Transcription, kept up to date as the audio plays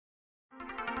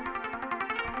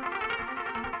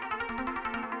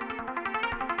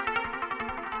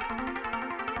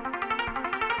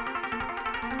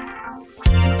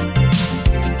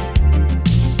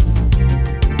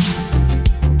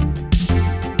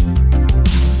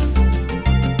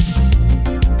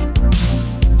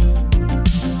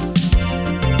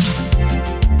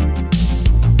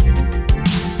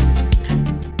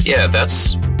Yeah,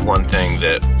 that's one thing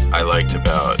that I liked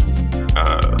about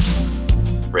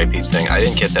Ray Pete's thing. I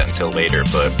didn't get that until later,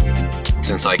 but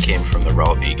since I came from the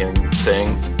raw vegan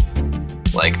thing,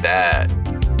 like that,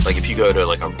 like if you go to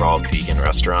like a raw vegan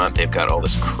restaurant, they've got all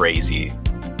this crazy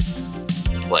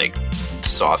like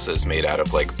sauces made out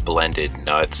of like blended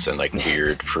nuts and like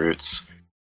weird fruits.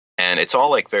 And it's all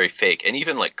like very fake, and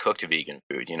even like cooked vegan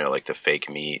food, you know, like the fake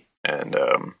meat and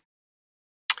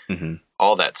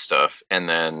all that stuff. And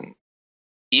then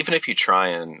even if you try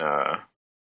and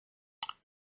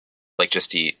like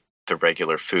just eat the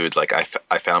regular food, like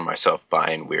I found myself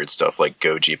buying weird stuff like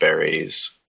goji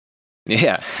berries.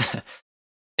 Yeah.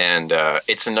 And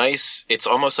it's nice. It's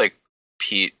almost like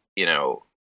Pete, you know,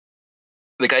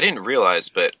 like I didn't realize,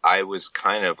 but I was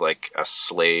kind of like a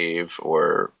slave,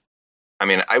 or I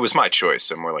mean, I was my choice,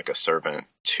 so more like a servant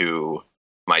to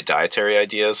my dietary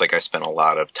ideas. Like I spent a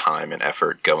lot of time and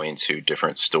effort going to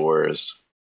different stores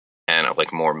and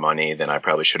like more money than I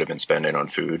probably should have been spending on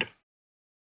food.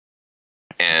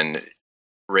 And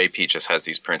Ray Pete just has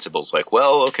these principles like,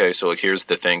 well, okay, so like here's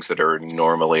the things that are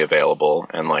normally available,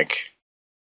 and like,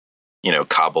 you know,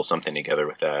 cobble something together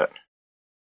with that.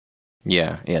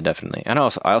 Yeah, definitely. And I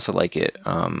also like it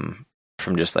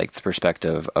from just like the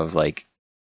perspective of like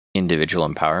individual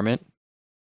empowerment,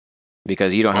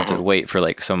 because you don't have to wait for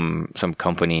like some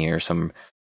company or some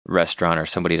restaurant or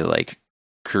somebody to like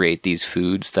create these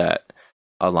foods that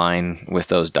align with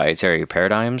those dietary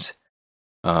paradigms.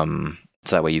 So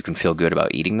that way you can feel good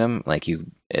about eating them. Like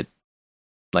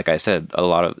like I said, a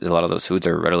lot of those foods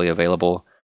are readily available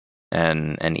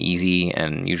and easy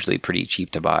and usually pretty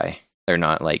cheap to buy. They're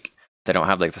not like, they don't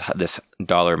have like this high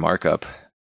dollar markup,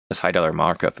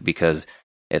 because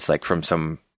it's like from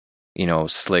some, you know,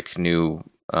 slick new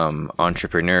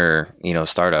entrepreneur, you know,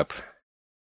 startup.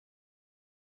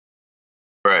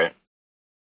 Right.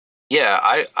 Yeah,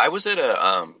 I was at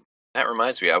a that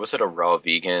reminds me, I was at a raw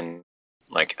vegan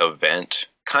like event.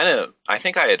 Kind of, I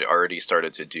think I had already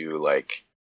started to do like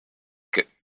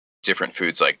different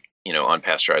foods, like, you know,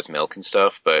 unpasteurized milk and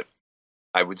stuff, but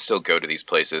I would still go to these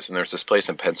places. And there's this place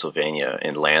in Pennsylvania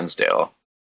in Lansdale,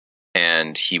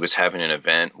 and he was having an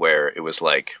event where it was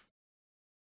like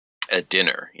a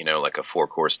dinner, you know, like a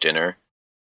 4-course dinner.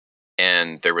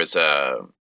 And there was a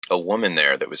woman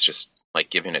there that was just like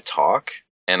giving a talk.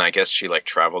 And I guess she like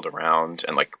traveled around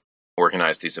and like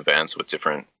organized these events with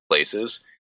different places.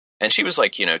 And she was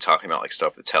like, you know, talking about like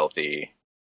stuff that's healthy,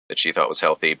 that she thought was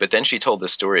healthy. But then she told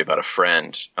this story about a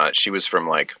friend. She was from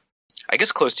like, I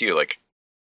guess close to you, like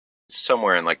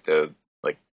somewhere in like the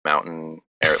like mountain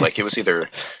area. Like it was either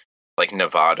like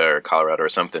Nevada or Colorado or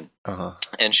something.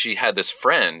 And she had this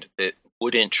friend that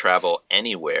wouldn't travel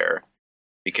anywhere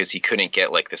because he couldn't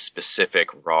get like the specific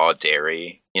raw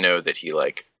dairy, you know, that he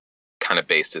like kind of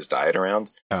based his diet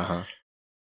around.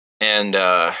 And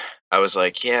I was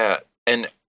like, yeah. And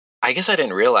I guess I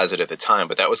didn't realize it at the time,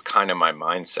 but that was kind of my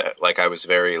mindset. Like I was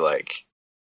very like,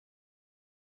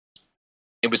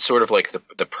 it was sort of like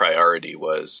the priority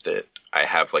was that I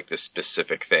have like this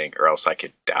specific thing or else I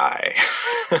could die.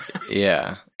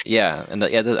 Yeah. And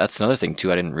that's another thing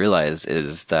too I didn't realize,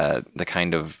 is that the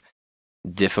kind of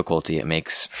difficulty it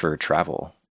makes for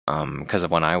travel. Because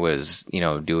when I was, you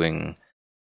know, doing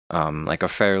like a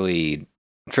fairly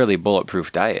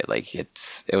bulletproof diet, like it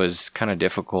was kind of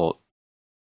difficult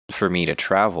for me to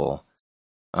travel,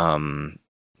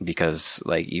 because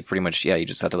like you pretty much, you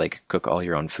just have to like cook all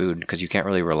your own food, because you can't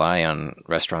really rely on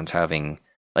restaurants having,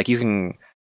 like, you can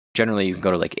go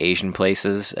to like Asian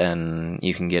places and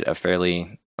you can get a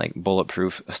fairly like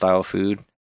bulletproof style food,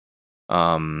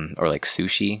 or like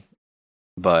sushi.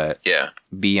 But yeah,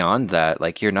 beyond that,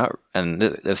 like you're not, and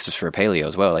this is for paleo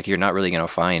as well, like you're not really going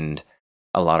to find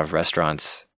a lot of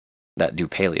restaurants that do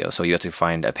paleo. So you have to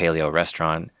find a paleo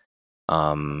restaurant.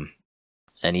 And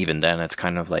even then it's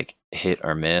kind of like hit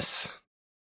or miss.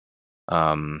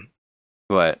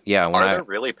 But yeah, are there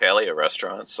really paleo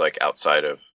restaurants like outside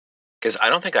of, because I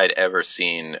don't think I'd ever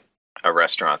seen a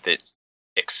restaurant that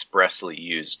expressly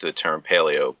used the term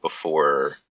paleo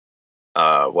before,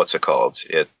 what's it called?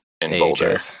 In AHS.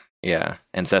 Boulder. Yeah.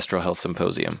 Ancestral Health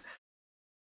Symposium.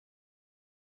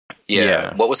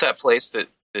 Yeah. What was that place that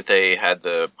they had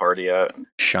the party at?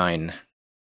 Shine.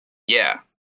 Yeah.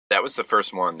 That was the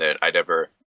first one that I'd ever,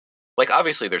 like,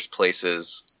 obviously there's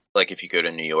places, like if you go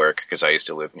to New York, because I used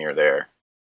to live near there,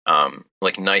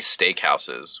 like nice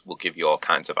steakhouses will give you all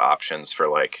kinds of options for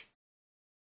like,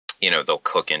 you know, they'll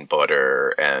cook in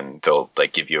butter and they'll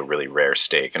like give you a really rare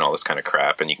steak and all this kind of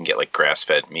crap, and you can get like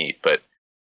grass-fed meat. But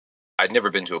I'd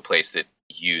never been to a place that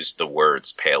used the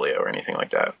words paleo or anything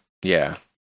like that. Yeah.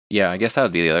 Yeah, I guess that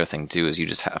would be the other thing too, is you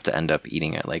just have to end up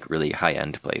eating at like really high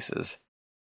end places.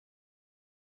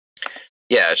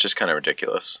 Yeah, it's just kind of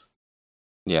ridiculous.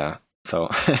 Yeah. So,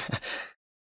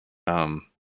 um,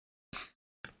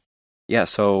 yeah.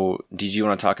 So, did you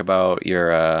want to talk about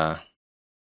your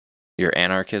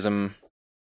anarchism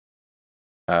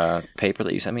paper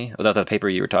that you sent me? Was that the paper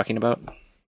you were talking about?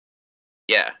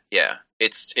 Yeah, yeah.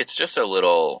 It's just a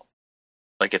little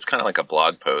like it's kind of like a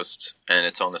blog post, and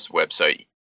it's on this website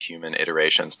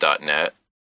humaniterations.net,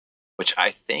 which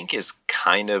I think is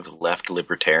kind of left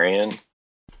libertarian,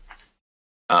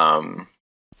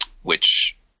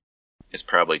 which is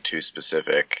probably too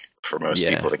specific for most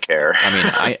people to care. I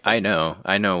mean,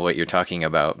 I know what you're talking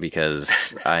about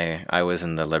because I was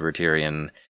in the libertarian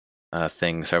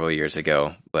thing several years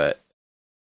ago, but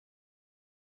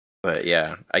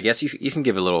yeah, I guess you can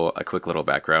give a quick little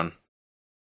background.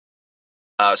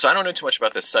 So I don't know too much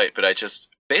about this site, but I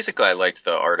liked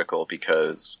the article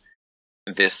because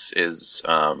this is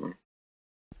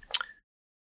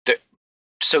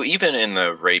so even in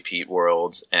the Ray Peat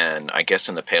world, and I guess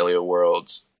in the paleo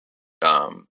worlds,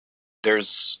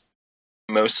 there's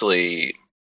mostly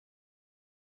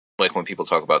like when people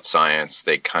talk about science,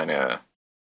 they'll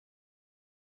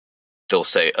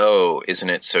say, "Oh, isn't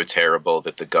it so terrible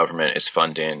that the government is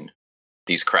funding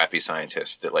these crappy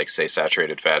scientists that like say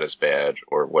saturated fat is bad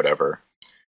or whatever?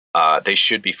 They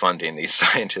should be funding these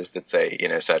scientists that say,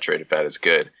 saturated fat is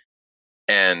good."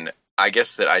 And I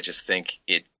guess that I just think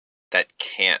that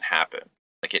can't happen.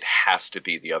 Like it has to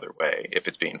be the other way if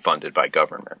it's being funded by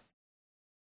government.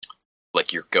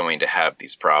 Like you're going to have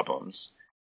these problems,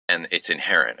 and it's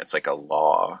inherent. It's like a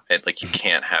law. Like you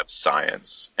can't have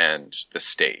science and the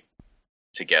state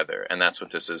together, and that's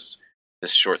what this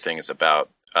short thing is about.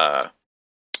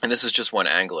 And this is just one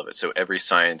angle of it. So every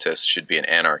scientist should be an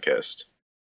anarchist.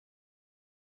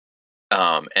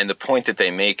 And the point that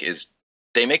they make is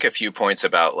they make a few points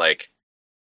about like,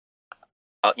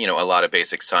 a lot of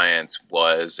basic science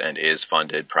was and is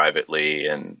funded privately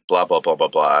and blah, blah, blah, blah,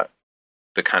 blah.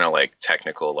 The kind of like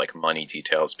technical, like money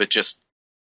details. But just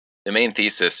the main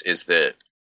thesis is that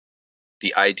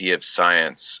the idea of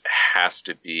science has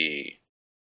to be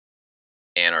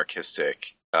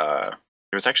anarchistic. There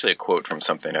was actually a quote from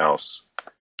something else.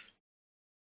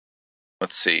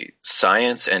 Let's see.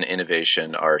 Science and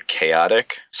innovation are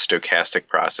chaotic, stochastic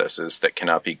processes that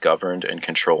cannot be governed and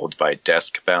controlled by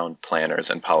desk-bound planners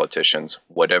and politicians,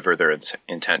 whatever their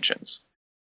intentions.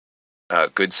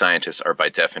 Good scientists are by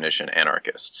definition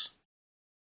anarchists.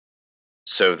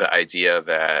 So the idea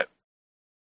that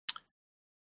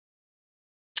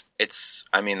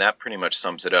that pretty much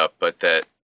sums it up, but that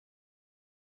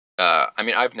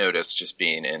I've noticed just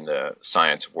being in the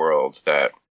science world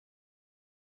that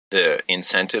the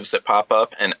incentives that pop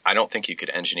up, and I don't think you could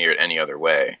engineer it any other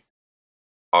way,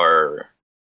 are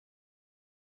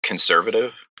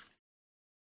conservative,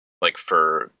 like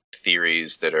for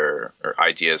theories that are, or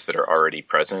ideas that are already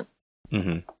present,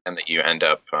 and that you end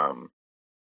up,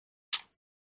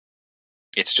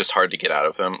 it's just hard to get out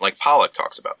of them. Like Pollock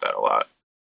talks about that a lot.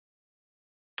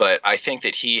 But I think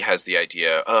that he has the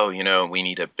idea, we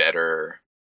need a better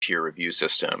peer review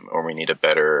system, or we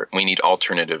need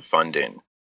alternative funding.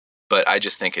 But I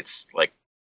just think it's like,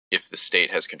 if the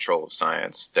state has control of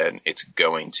science, then it's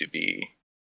going to be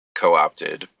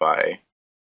co-opted by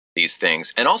these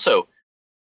things. And also,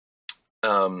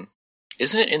 isn't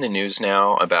it in the news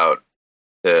now about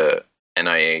the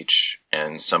NIH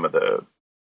and some of the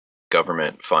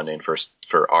government funding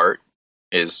for art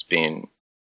is being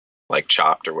like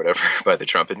chopped or whatever by the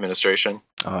Trump administration?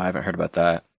 Oh, I haven't heard about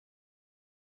that.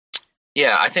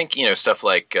 Yeah, I think, stuff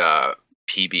like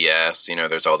PBS,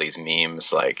 there's all these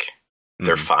memes like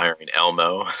they're firing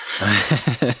Elmo.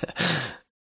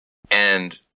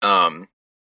 And I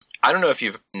don't know if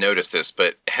you've noticed this,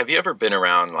 but have you ever been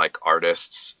around like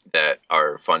artists that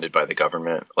are funded by the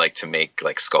government, like to make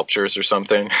like sculptures or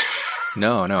something?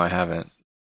 No, I haven't.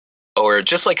 Or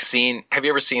just like have you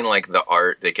ever seen like the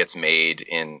art that gets made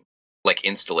in like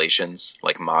installations,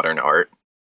 like modern art?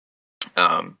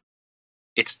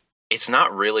 It's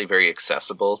not really very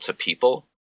accessible to people.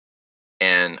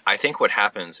 And I think what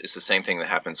happens is the same thing that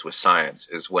happens with science,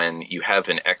 is when you have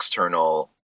an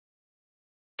external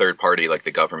third party like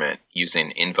the government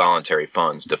using involuntary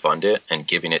funds to fund it and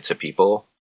giving it to people,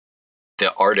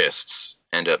 the artists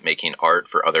end up making art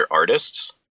for other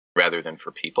artists rather than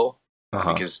for people,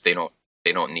 because they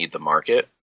don't need the market.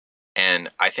 And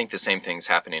I think the same thing's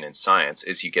happening in science,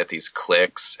 is you get these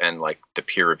cliques and like the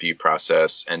peer review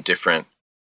process and different,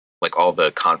 like all the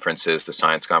conferences, the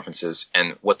science conferences.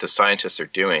 And what the scientists are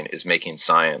doing is making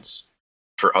science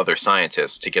for other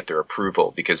scientists to get their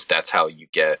approval, because that's how you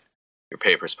get your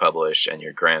papers published and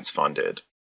your grants funded,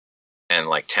 and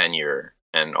like tenure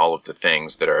and all of the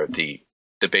things that are the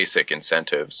basic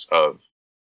incentives of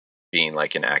being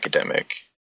like an academic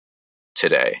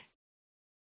today.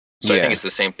 So I think it's the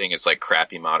same thing as like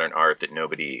crappy modern art that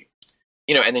nobody,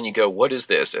 and then you go, what is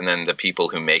this? And then the people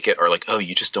who make it are like, oh,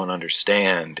 you just don't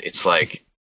understand. It's like,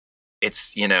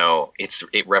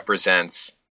 it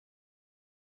represents,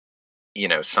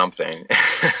 something.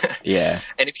 Yeah.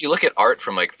 And if you look at art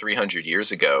from like 300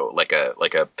 years ago, like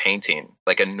a painting,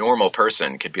 like a normal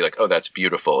person could be like, oh, that's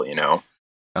beautiful,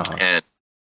 Uh-huh. And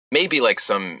maybe like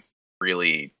some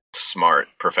really smart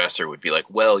professor would be like,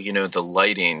 well, the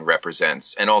lighting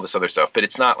represents and all this other stuff, but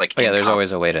it's not like, there's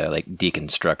always a way to like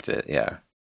deconstruct it. Yeah.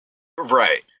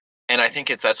 Right. And I think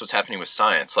that's what's happening with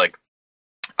science. Like,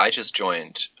 I just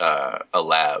joined a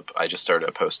lab. I just started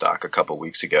a postdoc a couple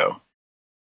weeks ago,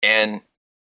 and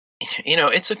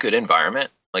it's a good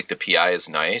environment. Like, the PI is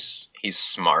nice. He's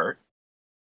smart.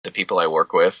 The people I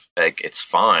work with, like, it's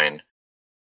fine,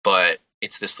 but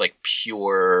it's this like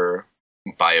pure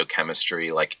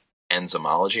biochemistry, like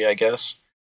enzymology, I guess.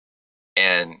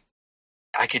 And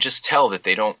I could just tell that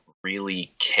they don't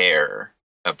really care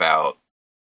about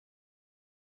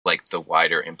like the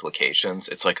wider implications.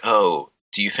 It's like, oh,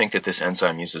 do you think that this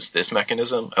enzyme uses this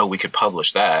mechanism? Oh, we could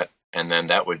publish that, and then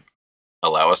that would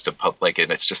allow us to like,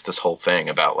 and it's just this whole thing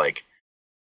about like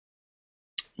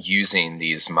using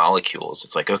these molecules.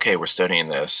 It's like, okay, we're studying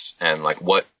this, and like,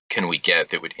 what can we get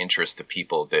that would interest the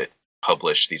people that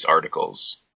publish these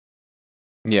articles?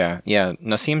 Yeah.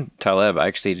 Nassim Taleb, I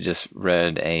actually just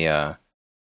read a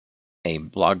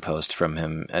blog post from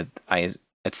him.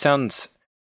 It sounds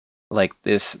like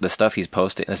the stuff he's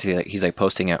posting, he's like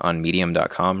posting it on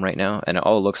medium.com right now, and it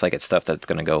all looks like it's stuff that's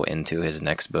going to go into his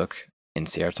next book,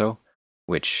 Incierto,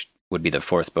 which would be the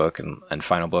fourth book and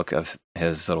final book of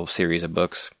his little series of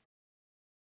books.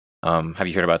 Have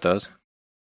you heard about those?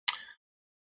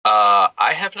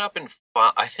 I have not been.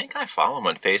 I think I follow him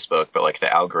on Facebook, but like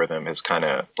the algorithm is kind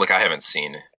of like, I haven't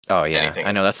seen. Oh yeah, anything.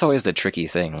 I know that's always the tricky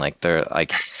thing. Like they're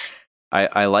like,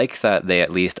 I like that they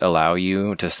at least allow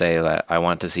you to say that I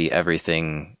want to see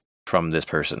everything from this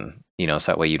person. So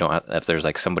that way you don't have, if there's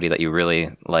like somebody that you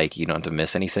really like, you don't have to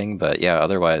miss anything. But yeah,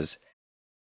 otherwise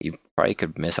you probably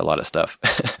could miss a lot of stuff.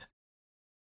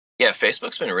 Yeah,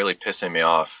 Facebook's been really pissing me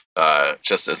off.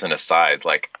 Just as an aside,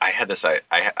 like I had this, I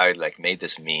like made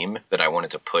this meme that I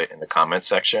wanted to put in the comment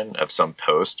section of some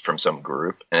post from some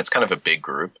group, and it's kind of a big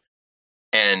group.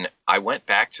 And I went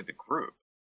back to the group,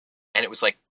 and it was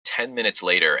like 10 minutes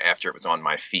later after it was on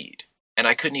my feed, and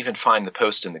I couldn't even find the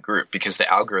post in the group because the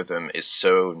algorithm is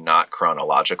so not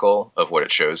chronological of what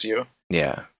it shows you.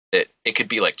 Yeah. It could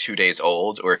be like 2 days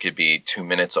old, or it could be 2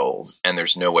 minutes old, and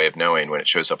there's no way of knowing when it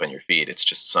shows up on your feed. It's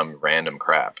just some random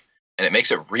crap, and it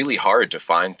makes it really hard to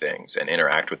find things and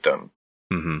interact with them.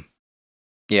 Mm-hmm.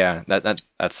 Yeah,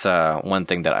 that's one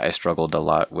thing that I struggled a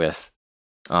lot with.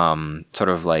 Sort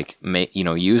of like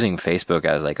using Facebook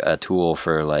as like a tool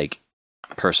for like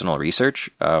personal research.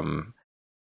 Because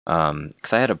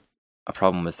I had a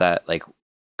problem with that, like,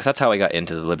 because that's how I got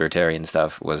into the libertarian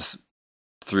stuff, was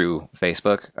through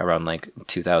Facebook around like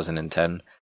 2010.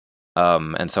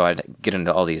 And so I'd get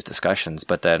into all these discussions,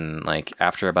 but then like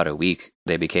after about a week,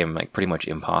 they became like pretty much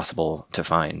impossible to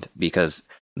find because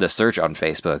the search on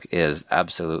Facebook is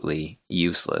absolutely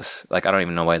useless. Like, I don't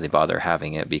even know why they bother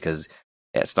having it, because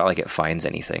it's not like it finds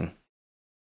anything.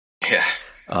 Yeah.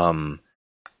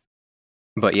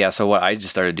 But yeah, so what I just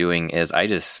started doing is I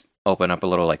just open up a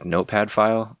little like notepad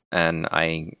file, and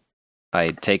I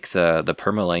take the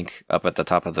permalink up at the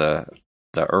top of the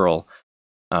URL,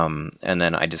 and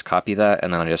then I just copy that,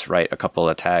 and then I just write a couple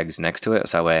of tags next to it,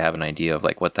 so that way I have an idea of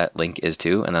like what that link is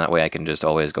to, and that way I can just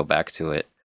always go back to it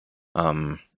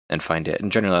and find it.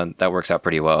 And generally that works out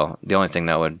pretty well. The only thing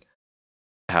that would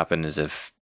happen is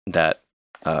if that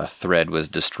thread was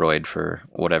destroyed for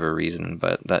whatever reason,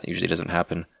 but that usually doesn't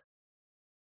happen.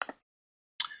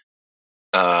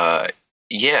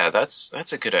 Yeah, that's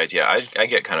a good idea. I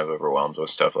get kind of overwhelmed with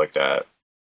stuff like that.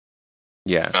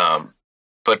 Yeah.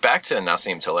 But back to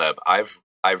Nassim Taleb,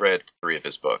 I read 3 of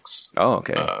his books. Oh,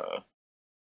 okay.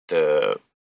 The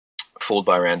Fooled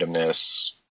by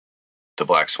Randomness, The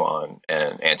Black Swan,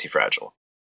 and Anti-Fragile.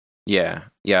 Yeah.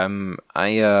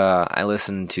 I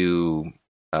listened to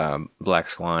Black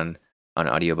Swan on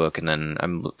audiobook, and then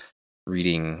I'm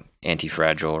reading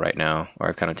Anti-Fragile right now, or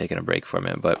I've kind of taken a break from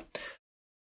it. But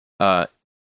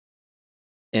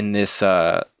in this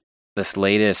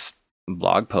latest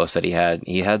blog post that he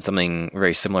had something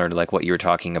very similar to like what you were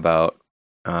talking about.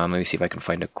 Let me see if I can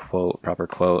find a proper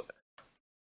quote.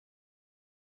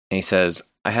 And he says,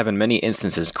 I have in many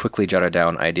instances quickly jotted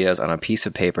down ideas on a piece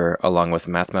of paper along with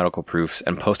mathematical proofs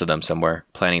and posted them somewhere,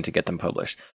 planning to get them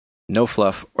published. No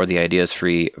fluff or the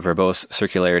ideas-free, verbose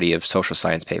circularity of social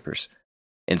science papers.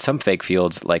 In some fake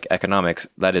fields, like economics,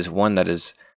 that is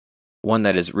as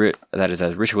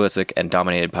ritualistic and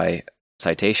dominated by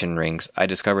citation rings. I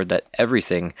discovered that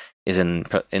everything is in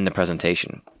the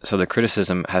presentation. So the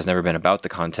criticism has never been about the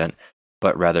content,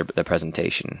 but rather the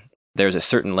presentation. There's a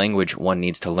certain language one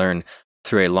needs to learn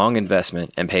through a long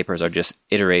investment, and papers are just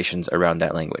iterations around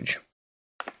that language.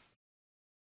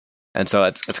 And so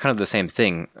it's kind of the same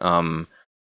thing,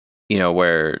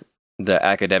 where the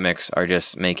academics are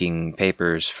just making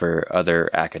papers for other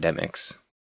academics.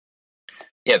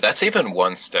 Yeah, that's even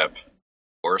one step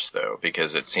worse, though,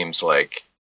 because it seems like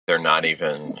they're not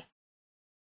even...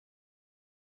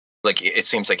 Like, it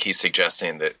seems like he's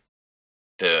suggesting that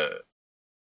the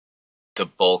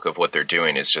bulk of what they're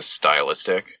doing is just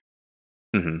stylistic.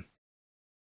 Mm-hmm.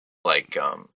 Like,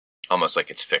 almost like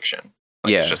it's fiction.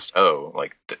 Like, yeah. It's just,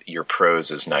 your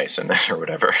prose is nice and or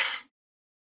whatever.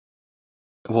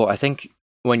 Well, I think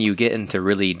when you get into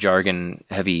really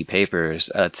jargon-heavy papers,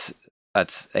 that's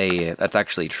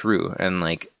actually true. And,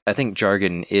 like, I think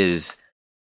jargon is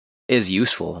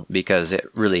useful because it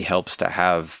really helps to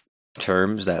have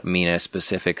terms that mean a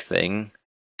specific thing.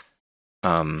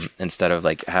 Instead of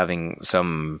like having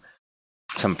some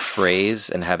phrase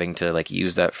and having to like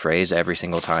use that phrase every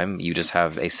single time, you just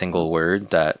have a single word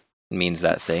that means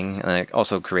that thing, and it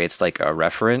also creates like a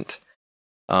referent,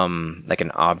 like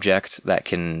an object that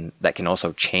can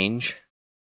also change.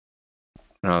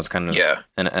 I know it's kind of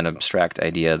an abstract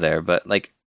idea there, but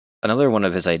like another one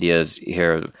of his ideas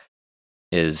here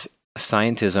is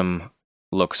scientism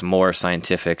looks more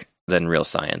scientific than real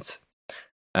science,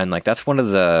 and like that's one of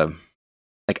the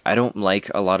like I don't like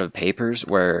a lot of papers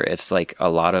where it's like a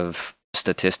lot of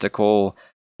statistical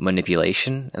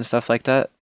manipulation and stuff like that.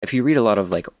 If you read a lot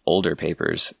of like older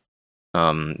papers,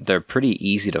 they're pretty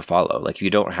easy to follow. Like you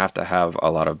don't have to have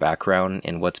a lot of background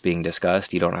in what's being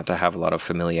discussed. You don't have to have a lot of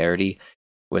familiarity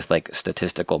with like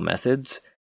statistical methods.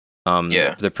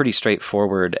 They're pretty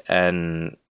straightforward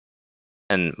and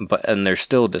they're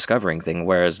still discovering things.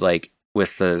 Whereas like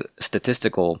with the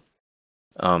statistical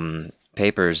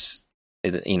papers,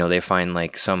 they find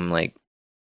like some like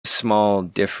small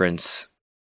difference,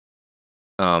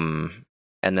 and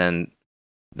then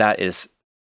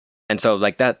so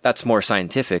like that's more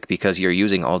scientific because you're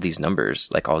using all these numbers,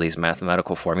 like all these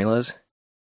mathematical formulas,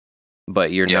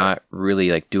 but you're not really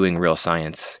like doing real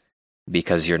science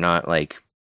because you're not like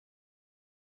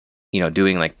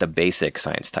doing like the basic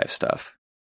science type stuff.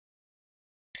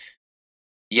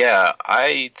 Yeah,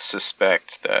 I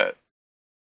suspect that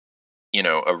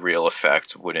a real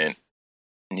effect wouldn't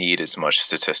need as much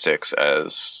statistics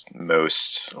as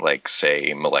most, like,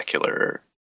 say, molecular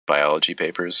biology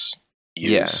papers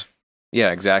use.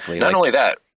 Yeah, exactly. Not only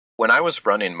that, when I was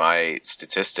running my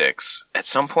statistics, at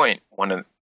some point,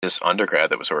 this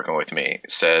undergrad that was working with me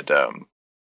said,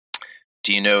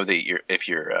 do you know that if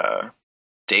your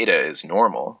data is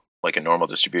normal, like a normal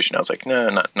distribution? I was like,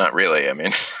 no, not really. I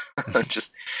mean,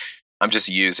 I'm just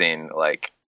using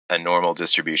like a normal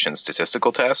distribution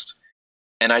statistical test.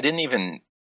 And I didn't even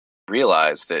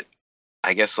realize that,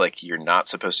 I guess, like, you're not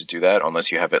supposed to do that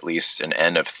unless you have at least an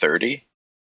N of 30,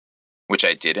 which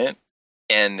I didn't.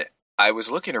 And I was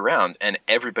looking around and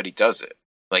everybody does it,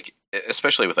 like,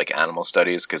 especially with like animal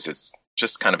studies, because it's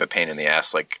just kind of a pain in the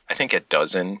ass. Like, I think a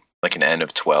dozen, like an N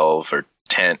of 12 or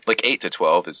 10, like 8 to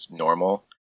 12 is normal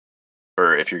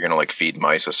for if you're going to like feed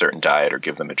mice a certain diet or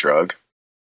give them a drug.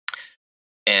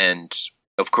 And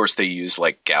of course, they use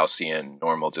like Gaussian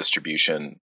normal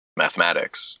distribution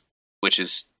mathematics, which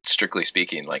is strictly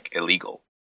speaking like illegal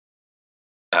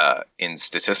in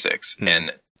statistics.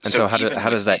 And so how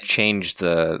does that change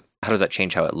how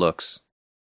it looks?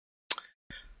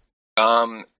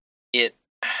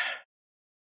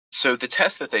 So the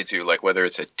test that they do, like whether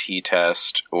it's a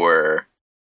t-test or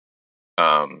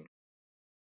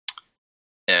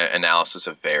analysis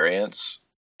of variance,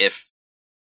 if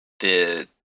the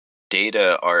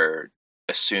data are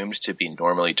assumed to be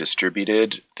normally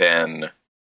distributed, then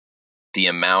the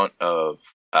amount of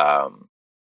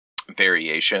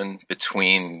variation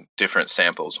between different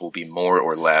samples will be more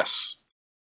or less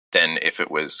than if it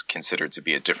was considered to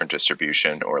be a different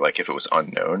distribution or like if it was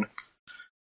unknown.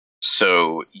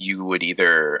 So you would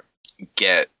either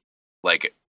get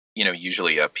like,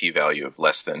 usually a p-value of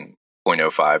less than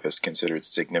 0.05 is considered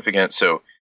significant. So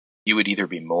you would either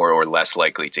be more or less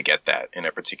likely to get that in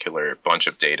a particular bunch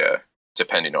of data,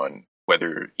 depending on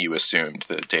whether you assumed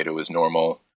the data was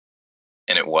normal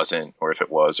and it wasn't, or if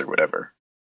it was, or whatever.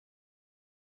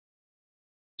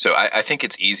 So I think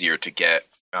it's easier to get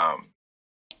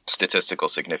statistical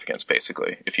significance,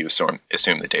 basically, if you assume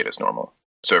the data is normal.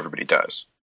 So everybody does.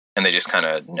 And they just kind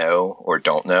of know or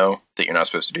don't know that you're not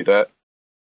supposed to do that.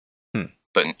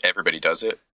 But everybody does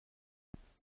it.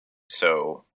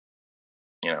 So,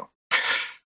 you know.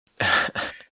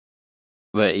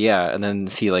 But yeah, and then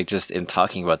see, like, just in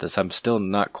talking about this, I'm still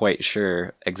not quite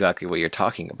sure exactly what you're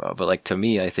talking about. But like, to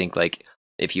me, I think like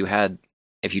if you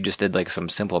just did like some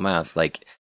simple math, like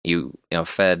you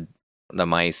fed the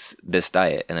mice this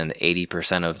diet, and then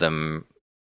 80% of them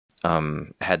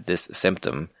had this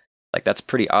symptom, like that's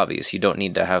pretty obvious. You don't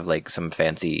need to have like some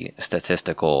fancy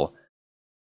statistical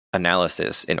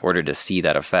analysis in order to see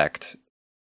that effect.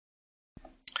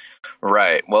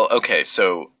 Right. Well, okay,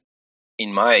 so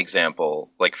in my example,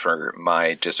 like for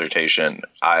my dissertation,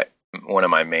 one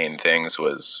of my main things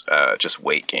was just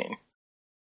weight gain.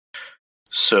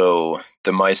 So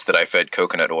the mice that I fed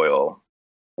coconut oil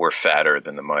were fatter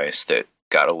than the mice that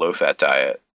got a low-fat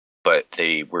diet, but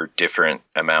they were different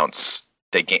amounts.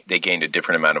 They gained a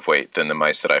different amount of weight than the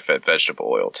mice that I fed vegetable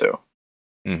oil to.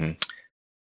 Mm-hmm.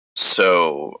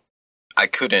 So I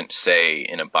couldn't say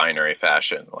in a binary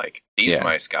fashion, like, these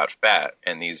mice got fat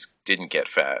and these didn't get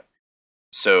fat.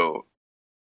 So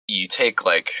you take,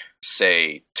 like,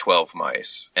 say 12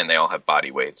 mice and they all have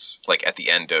body weights, like at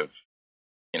the end of,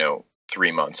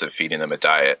 3 months of feeding them a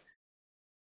diet.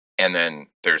 And then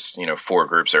there's, 4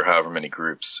 groups or however many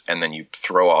groups. And then you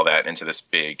throw all that into this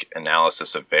big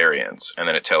analysis of variance. And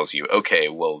then it tells you, okay,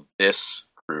 well, this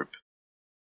group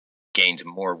gained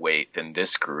more weight than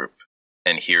this group.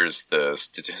 And here's the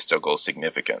statistical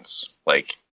significance.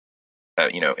 Like,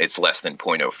 it's less than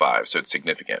 0.05, so it's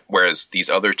significant. Whereas these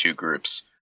other two groups,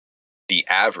 the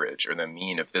average or the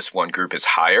mean of this one group is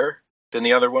higher than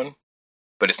the other one,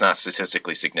 but it's not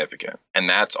statistically significant. And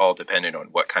that's all dependent on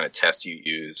what kind of test you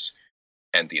use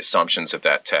and the assumptions of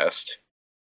that test.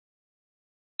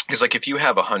 Because, like, if you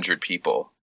have 100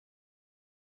 people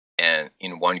and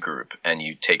in one group and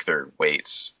you take their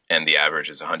weights and the average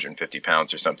is 150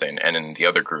 pounds or something, and in the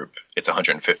other group it's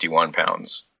 151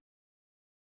 pounds,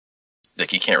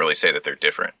 like, you can't really say that they're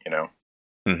different,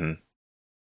 Mm-hmm.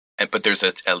 But there's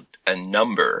a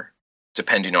number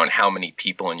depending on how many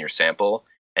people in your sample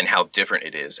and how different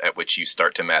it is, at which you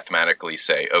start to mathematically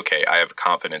say, okay, I have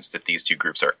confidence that these two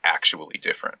groups are actually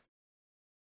different.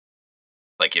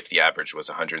 Like if the average was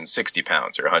 160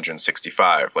 pounds or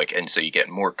 165, and so you get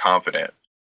more confident.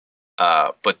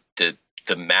 But the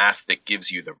math that gives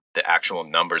you the actual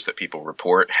numbers that people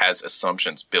report has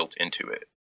assumptions built into it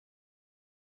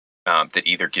that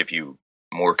either give you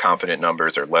more confident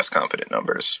numbers or less confident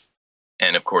numbers.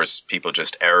 And of course, people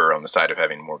just err on the side of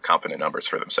having more confident numbers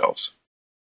for themselves.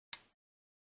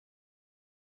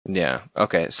 Yeah.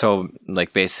 Okay. So,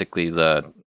 like, basically, a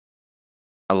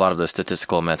lot of the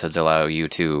statistical methods allow you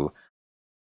to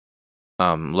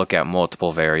look at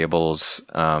multiple variables,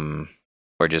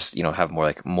 or just have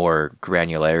more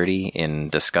granularity in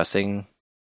discussing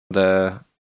the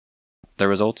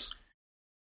results.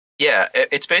 Yeah,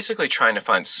 it's basically trying to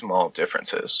find small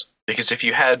differences. Because if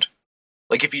you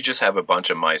just have a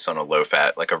bunch of mice on a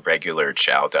low-fat, like a regular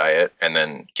chow diet, and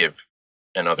then give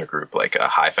another group like a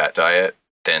high-fat diet,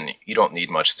 then you don't need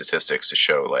much statistics to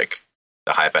show like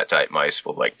the high-fat diet mice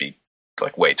will be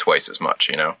weigh twice as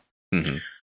much, Mm-hmm.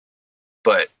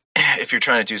 But if you're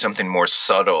trying to do something more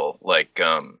subtle, like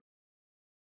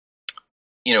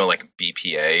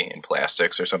BPA in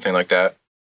plastics or something like that,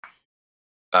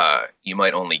 you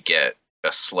might only get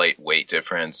a slight weight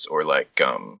difference, or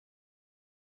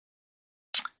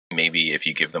maybe if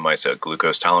you give the mice a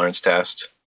glucose tolerance test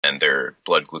and their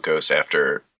blood glucose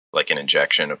after an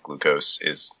injection of glucose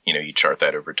is, you chart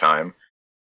that over time,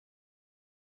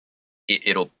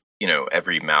 it'll,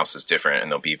 every mouse is different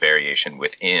and there'll be variation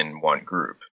within one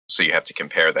group. So you have to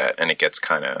compare that, and it gets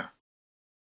kind of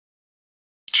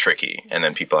tricky. And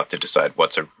then people have to decide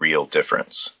what's a real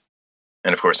difference.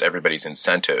 And of course, everybody's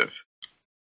incentive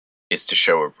is to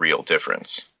show a real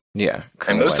difference. Yeah.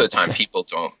 And most of the time, people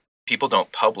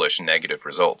don't publish negative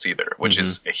results either, which Mm-hmm.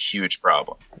 is a huge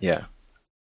problem. Yeah.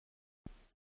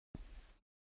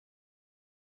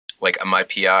 Like my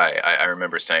PI, I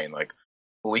remember saying well,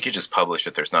 we could just publish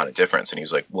that there's not a difference. And he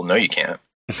was like, well, no, you can't.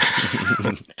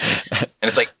 And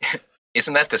it's like,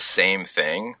 isn't that the same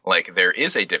thing? Like, there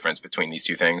is a difference between these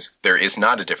two things. There is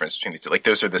not a difference between these two.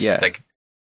 Those are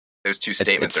those two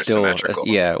statements are still, symmetrical.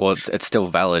 Yeah, well, it's still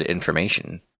valid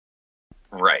information.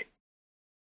 Right.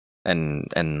 And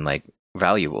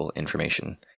valuable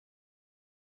information.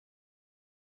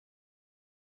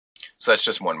 So that's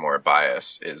just one more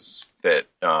bias, is that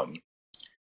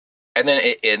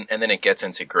And then it gets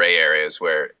into gray areas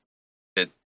where the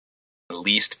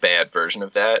least bad version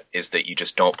of that is that you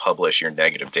just don't publish your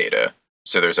negative data.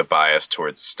 So there's a bias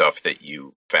towards stuff that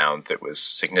you found that was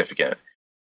significant.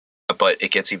 But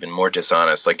it gets even more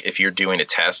dishonest. Like if you're doing a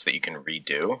test that you can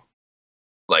redo,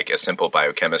 like a simple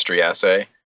biochemistry assay,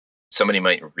 somebody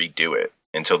might redo it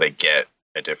until they get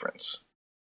a difference.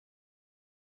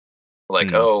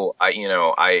 Like,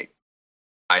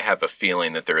 I have a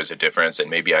feeling that there is a difference, and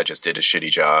maybe I just did a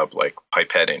shitty job, like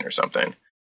pipetting or something.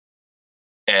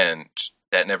 And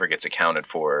that never gets accounted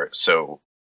for. So,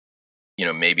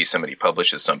 maybe somebody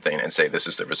publishes something and say, this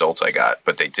is the results I got,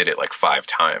 but they did it like 5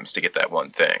 times to get that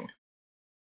one thing.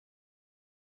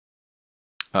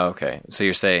 Oh, okay. So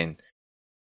you're saying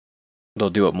they'll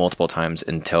do it multiple times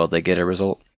until they get a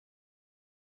result?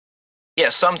 Yeah,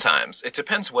 sometimes. It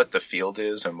depends what the field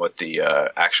is and what the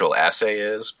actual assay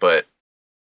is, but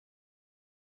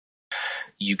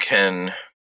you can...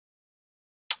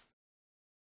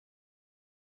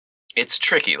 It's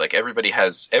tricky. Like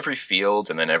every field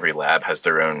and then every lab has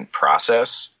their own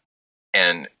process.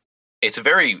 And it's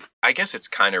I guess it's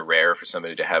kind of rare for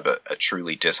somebody to have a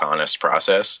truly dishonest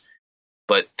process.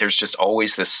 But there's just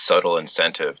always this subtle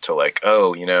incentive to like,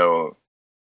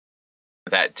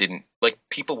 that didn't, like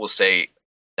people will say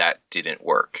that didn't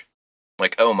work.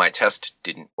 Like, oh, my test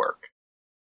didn't work.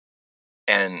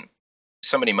 And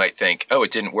somebody might think, oh,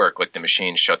 it didn't work. Like the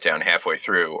machine shut down halfway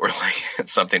through or like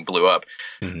something blew up.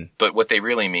 Mm-hmm. But what they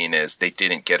really mean is they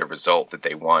didn't get a result that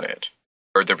they wanted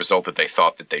or the result that they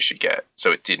thought that they should get.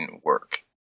 So it didn't work.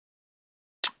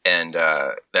 And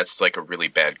that's like a really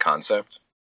bad concept.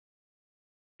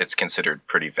 It's considered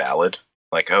pretty valid.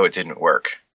 Like, oh, it didn't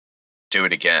work. Do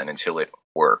it again until it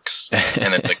works.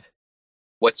 And it's like,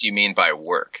 what do you mean by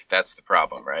work? That's the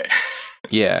problem, right?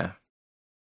 Yeah.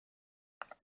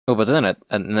 Oh, but then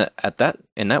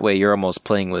in that way, you're almost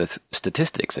playing with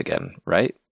statistics again,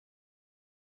 right?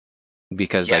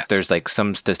 Because like there's like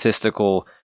some statistical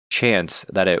chance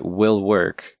that it will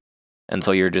work, and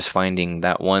so you're just finding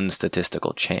that one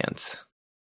statistical chance.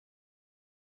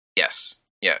 Yes.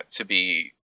 Yeah. To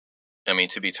be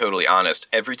totally honest,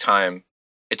 every time,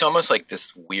 it's almost like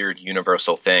this weird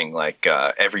universal thing. Like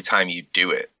every time you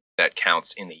do it, that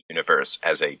counts in the universe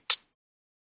as a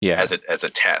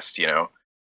test.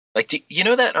 Like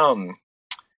that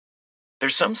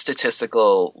there's some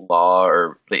statistical law,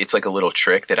 or it's like a little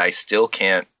trick that I still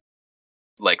can't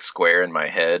like square in my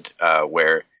head.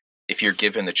 Where if you're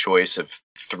given the choice of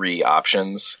 3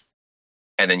 options,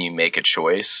 and then you make a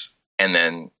choice, and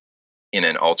then in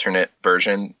an alternate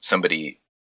version, somebody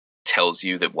tells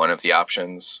you that one of the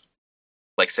options,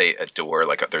 like say a door,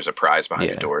 like there's a prize behind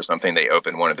a door or something, they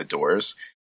open one of the doors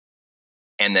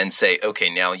and then say,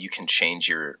 okay, now you can change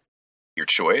your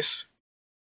choice.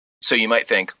 So you might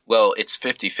think, well, it's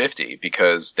 50-50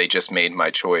 because they just made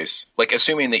my choice. Like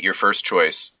assuming that your first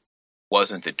choice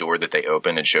wasn't the door that they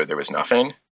opened and showed there was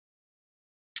nothing,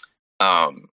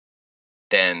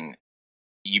 then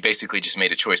you basically just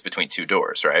made a choice between 2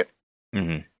 doors, right?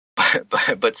 Mm-hmm.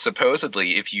 But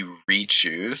supposedly, if you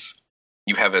re-choose,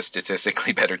 you have a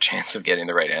statistically better chance of getting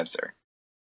the right answer.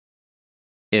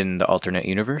 In the alternate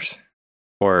universe?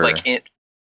 Or like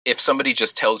if somebody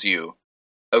just tells you,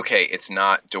 okay, it's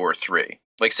not door 3.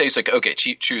 Like say it's like, okay,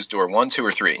 choose door 1, 2,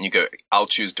 or 3. And you go, I'll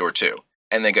choose door 2.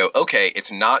 And they go, okay,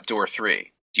 it's not door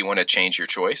 3. Do you want to change your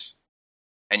choice?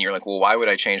 And you're like, well, why would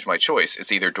I change my choice?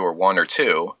 It's either door 1 or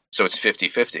 2. So it's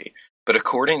 50-50. But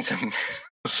according to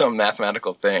some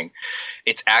mathematical thing,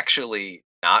 it's actually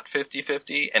not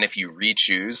 50-50. And if you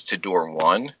re-choose to door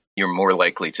 1, you're more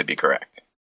likely to be correct.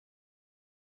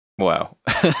 Wow.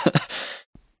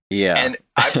 Yeah. And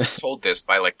I've been told this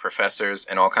by like professors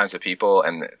and all kinds of people,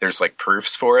 and there's like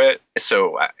proofs for it.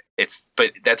 So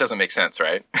but that doesn't make sense,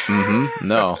 right? Mm-hmm.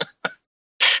 No.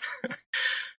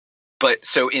 But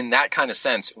so in that kind of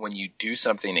sense, when you do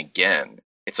something again,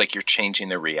 it's like you're changing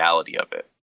the reality of it.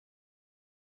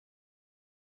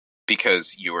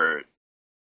 Because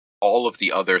all of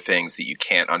the other things that you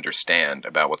can't understand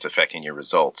about what's affecting your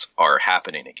results are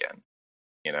happening again.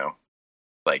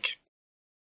 Like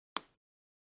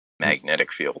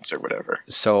magnetic fields or whatever.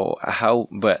 So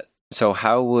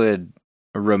how would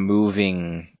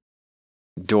removing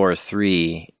door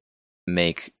 3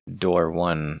 make door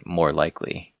 1 more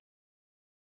likely?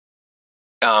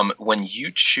 When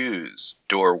you choose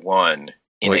door 1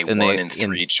 in a 1 in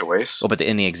 3 choice. Oh, but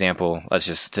in the example, let's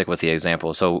just stick with the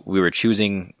example. So we were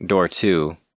choosing door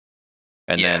 2,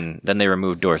 and then they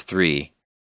removed door 3,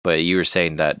 but you were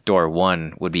saying that door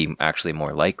 1 would be actually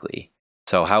more likely.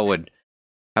 So how would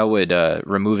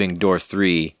removing door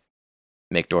 3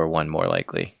 make door 1 more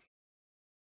likely?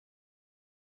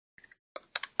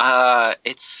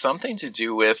 It's something to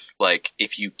do with like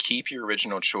if you keep your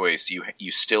original choice,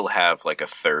 you still have like a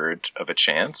third of a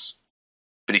chance,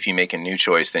 but if you make a new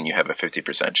choice, then you have a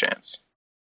 50% chance.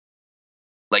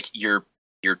 Like your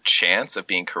chance of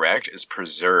being correct is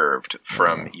preserved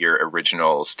from your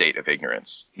original state of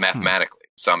ignorance mathematically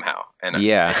somehow, and it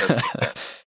doesn't make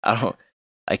sense.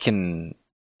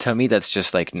 To me, that's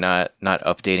just like not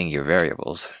updating your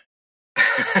variables.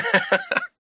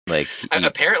 Like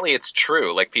apparently it's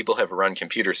true. Like people have run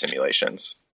computer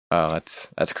simulations. Oh,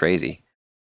 that's crazy.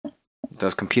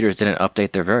 Those computers didn't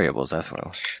update their variables. That's what I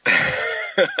was.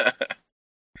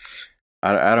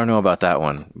 I don't know about that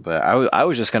one, but I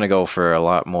was just gonna go for a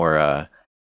lot more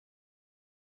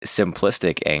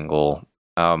simplistic angle.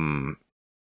 And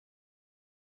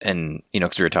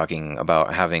because we were talking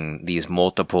about having these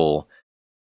multiple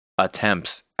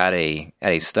attempts at a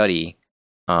study,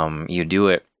 you do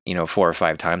it 4 or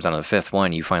 5 times. On the 5th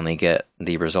one, you finally get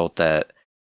the result that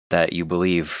you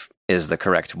believe is the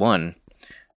correct one.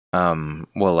 Well,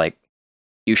 like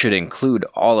you should include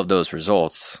all of those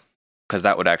results, because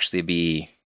that would actually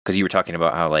be, because you were talking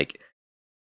about how like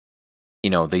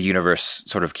the universe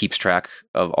sort of keeps track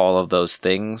of all of those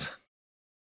things,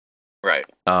 right?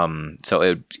 So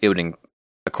it would,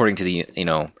 according to the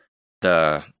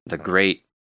the great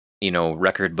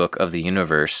record book of the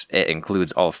universe, it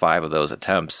includes all 5 of those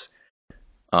attempts.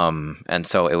 And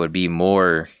so it would be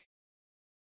more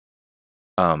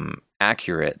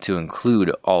accurate to include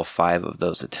all 5 of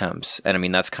those attempts. And I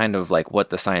mean, that's kind of like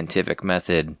what the scientific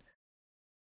method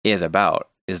is about,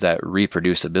 is that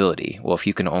reproducibility. Well, if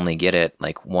you can only get it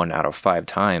like 1 out of 5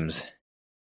 times,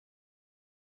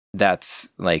 that's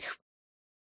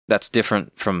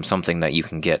different from something that you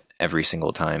can get every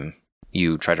single time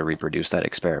you try to reproduce that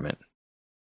experiment.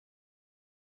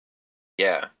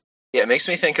 Yeah, it makes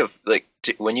me think of like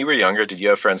when you were younger, did you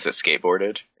have friends that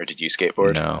skateboarded, or did you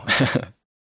skateboard? No.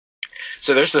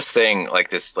 So there's this thing, like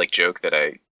this like joke that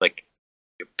I like,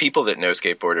 people that know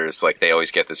skateboarders, like they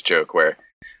always get this joke where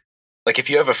like if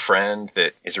you have a friend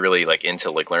that is really like into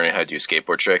like learning how to do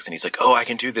skateboard tricks, and he's like, oh, I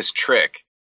can do this trick,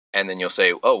 and then you'll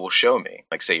say, oh, well, show me.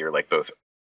 Like say you're like both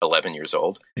 11 years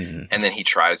old, and then he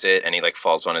tries it and he like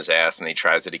falls on his ass, and he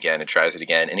tries it again and tries it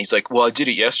again, and he's like, well, I did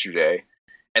it yesterday.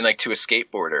 And like to a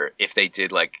skateboarder, if they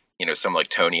did like some like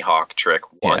Tony Hawk trick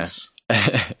once,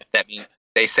 that means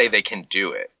they say they can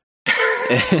do it.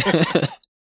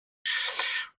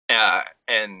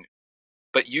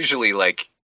 But usually like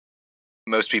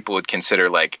most people would consider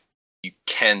like you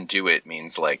can do it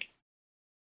means like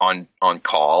on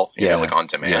call, like on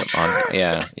demand.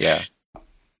 Yeah,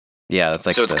 that's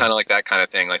like, so it's kind of like that kind of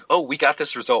thing, like, oh, we got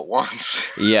this result once.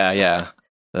 the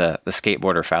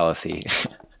skateboarder fallacy.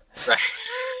 Right.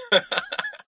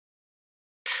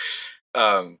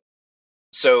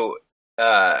 So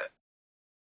I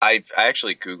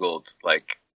actually Googled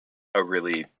like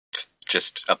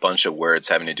just a bunch of words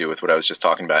having to do with what I was just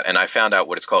talking about, and I found out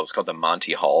what it's called. It's called the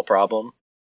Monty Hall problem.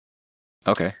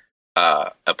 Okay.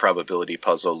 A probability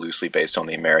puzzle loosely based on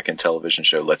the American television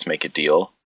show Let's Make a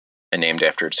Deal, and named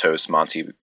after its host, Monty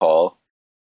Hall.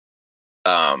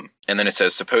 And then it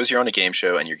says, suppose you're on a game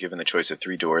show and you're given the choice of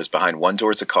 3 doors. Behind one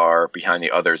door is a car, behind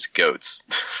the others, goats.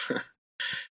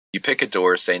 You pick a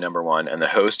door, say number 1, and the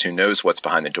host, who knows what's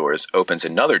behind the doors, opens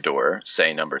another door,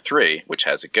 say number 3, which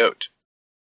has a goat.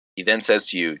 He then says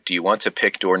to you, do you want to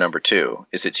pick door number 2?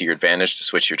 Is it to your advantage to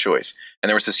switch your choice? And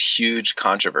there was this huge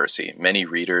controversy. Many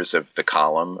readers of the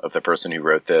column of the person who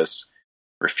wrote this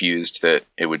refused that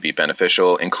it would be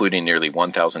beneficial, including nearly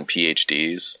 1,000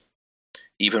 PhDs.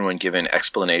 Even when given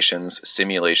explanations,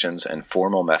 simulations, and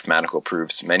formal mathematical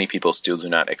proofs, many people still do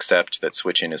not accept that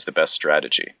switching is the best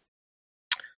strategy.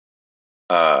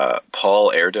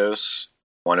 Paul Erdos,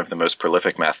 one of the most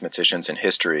prolific mathematicians in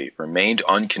history, remained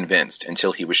unconvinced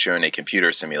until he was shown a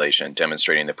computer simulation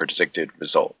demonstrating the predicted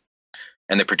result.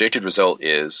 And the predicted result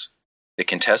is the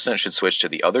contestant should switch to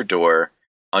the other door.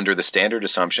 Under the standard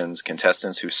assumptions,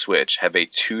 contestants who switch have a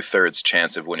 2/3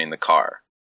 chance of winning the car,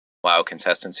 while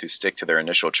contestants who stick to their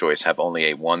initial choice have only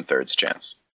a 1/3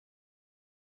 chance.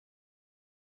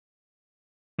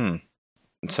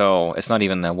 So it's not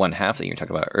even the 1/2 that you were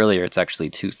talking about earlier. It's actually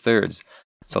 2/3.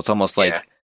 So it's almost like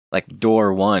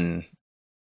door 1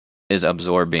 is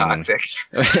absorbing. It's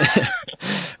toxic.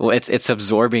 Well, it's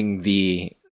absorbing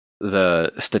the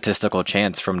statistical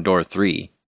chance from door 3.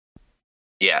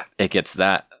 Yeah, it gets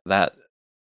that.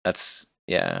 That's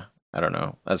I don't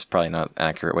know. That's probably not an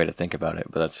accurate way to think about it,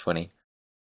 but that's funny.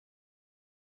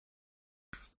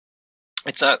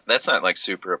 that's not like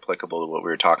super applicable to what we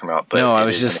were talking about. But no, I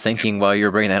was just thinking while you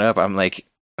were bringing that up, I'm like,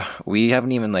 we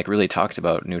haven't even like really talked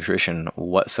about nutrition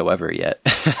whatsoever yet.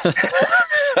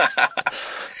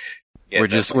 Yeah,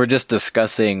 we're just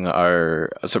discussing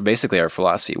basically our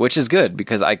philosophy, which is good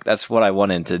because that's what I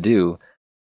wanted to do.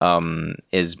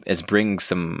 Is bring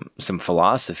some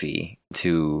philosophy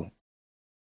to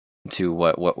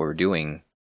what we're doing,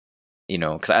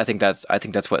 because I think that's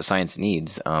what science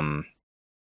needs. So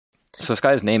this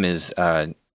guy's name is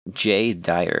Jay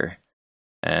Dyer,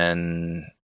 and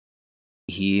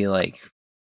he I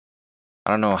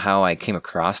don't know how I came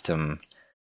across him.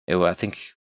 I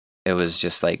think it was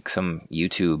just like some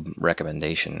YouTube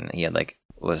recommendation. He had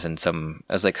was in some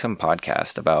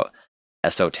podcast about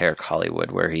esoteric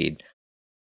Hollywood where he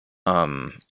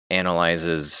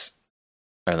analyzes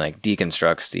or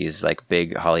deconstructs these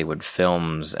big Hollywood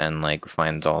films and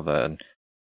finds all the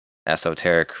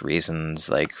esoteric reasons,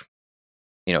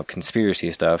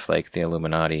 conspiracy stuff like the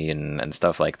Illuminati and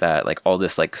stuff like that, all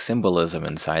this symbolism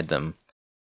inside them.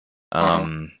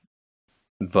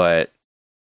 But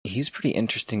he's pretty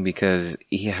interesting because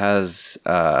he has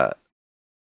an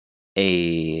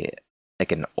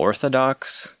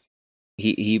orthodox.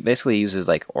 He basically uses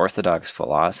orthodox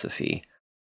philosophy,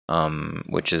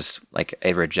 which is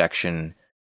a rejection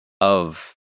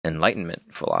of Enlightenment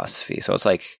philosophy. So it's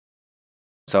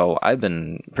so I've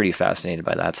been pretty fascinated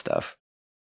by that stuff.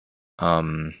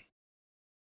 Like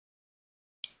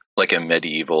a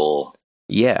medieval,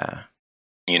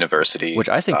 university, which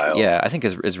I style. think, I think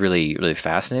is really really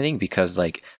fascinating because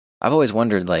I've always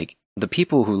wondered the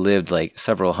people who lived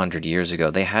several hundred years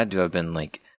ago, they had to have been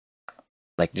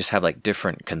just have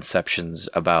different conceptions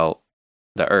about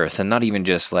the Earth, and not even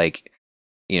just the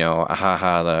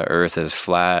Earth is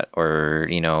flat, or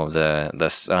the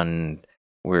sun,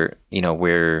 we're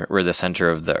the center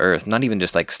of the Earth. Not even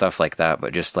just stuff like that,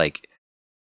 but just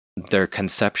their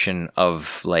conception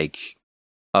of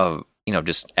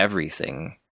just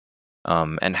everything,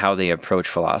 and how they approach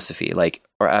philosophy.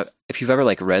 Or if you've ever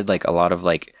read a lot of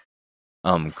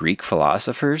Greek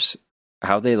philosophers,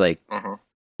 how they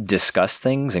discuss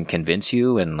things and convince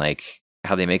you, and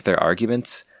how they make their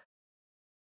arguments.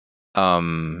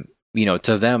 To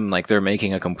them, they're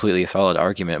making a completely solid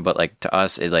argument, but to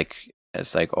us,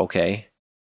 it's okay.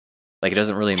 It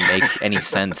doesn't really make any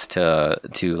sense to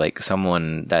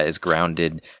someone that is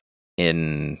grounded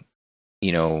in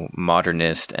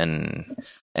modernist and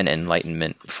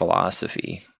Enlightenment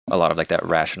philosophy. A lot of that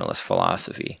rationalist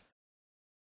philosophy.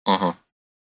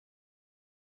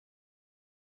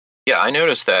 Yeah, I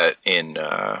noticed that in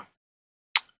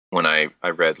when I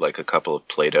read a couple of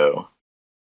Plato,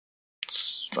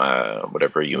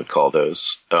 whatever you would call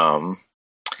those, where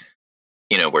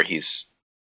he's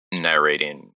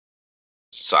narrating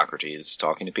Socrates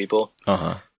talking to people,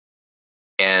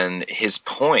 and his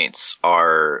points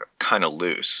are kind of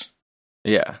loose.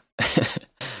 Yeah.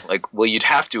 Well, you'd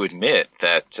have to admit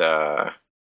that, for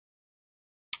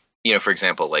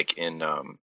example, in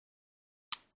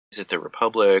is it the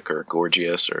Republic or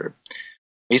Gorgias, or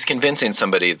he's convincing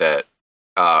somebody that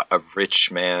a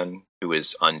rich man who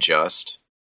is unjust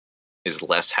is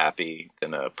less happy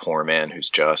than a poor man who's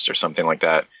just, or something like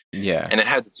that. Yeah. And it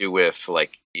had to do with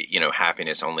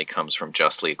happiness only comes from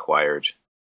justly acquired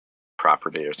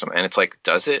property or something. And it's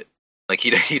does it? He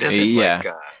doesn't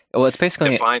well, it's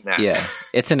basically define that. Yeah.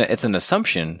 It's an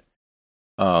assumption.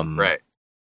 Right.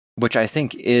 Which I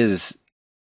think is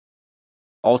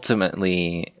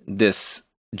ultimately this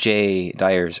Jay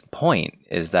Dyer's point,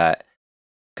 is that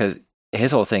because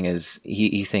his whole thing is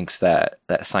he thinks that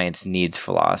science needs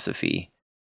philosophy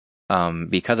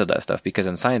because of that stuff, because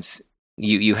in science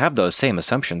you have those same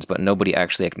assumptions, but nobody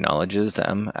actually acknowledges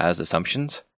them as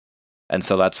assumptions. And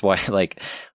so that's why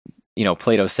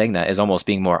Plato saying that is almost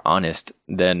being more honest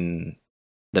than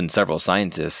several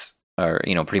scientists, or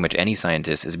pretty much any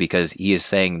scientist, is because he is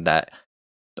saying that,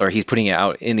 or he's putting it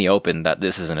out in the open that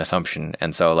this is an assumption.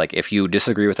 And so if you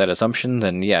disagree with that assumption,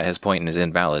 then his point is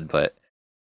invalid. But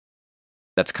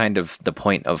that's kind of the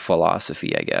point of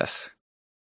philosophy, I guess.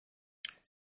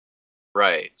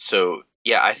 Right. So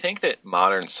I think that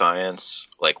modern science,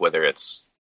 whether it's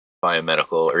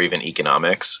biomedical or even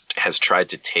economics, has tried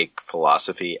to take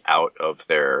philosophy out of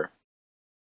their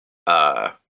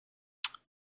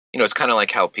it's kind of like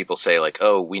how people say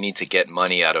oh, we need to get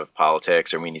money out of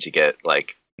politics, or we need to get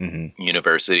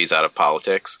universities out of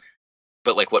politics.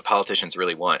 But what politicians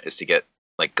really want is to get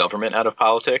government out of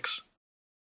politics.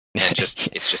 And just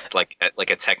it's just like a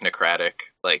technocratic,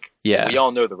 we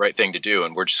all know the right thing to do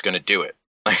and we're just going to do it.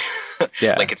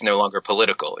 It's no longer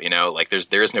political,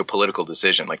 there is no political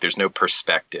decision, there's no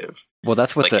perspective. Well,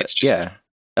 that's what that's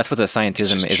what the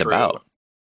scientism is about.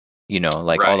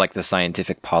 like all Right. like the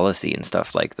scientific policy and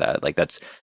stuff like that. Like that's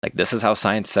like this is how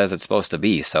science says it's supposed to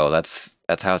be, so that's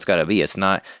how it's got to be. It's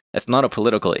not a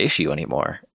political issue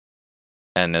anymore.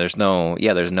 And there's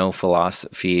no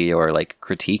philosophy or like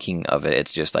critiquing of it.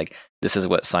 It's just like this is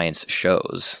what science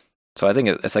shows. So I think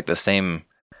it's like the same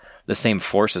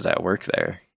forces at work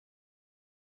there.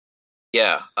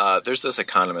 Yeah, there's this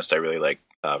economist I really like,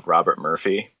 Robert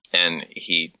Murphy, and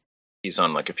he's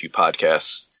on like a few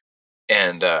podcasts,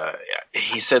 and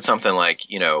he said something like,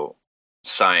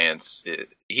 science.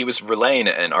 He was relaying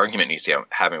an argument he's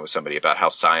having with somebody about how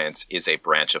science is a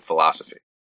branch of philosophy,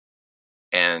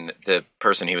 and the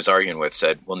person he was arguing with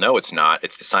said, "Well, no, it's not.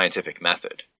 It's the scientific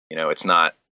method. It's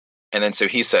not." And then so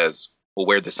he says, "Well,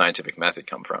 where'd the scientific method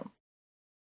come from?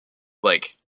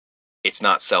 Like, it's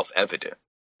not self-evident."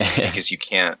 Because you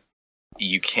can't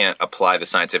apply the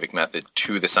scientific method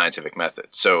to the scientific method.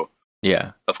 So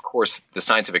Yeah. of course the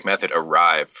scientific method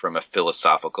arrived from a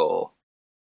philosophical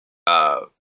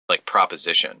like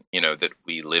proposition, that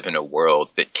we live in a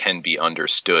world that can be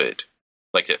understood,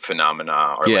 like that phenomena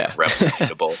are like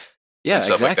replicatable. Yeah, and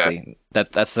stuff like exactly.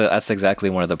 That's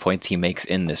exactly one of the points he makes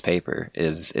in this paper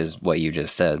is what you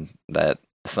just said, that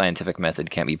the scientific method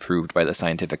can't be proved by the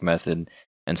scientific method,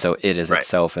 and so it is Right.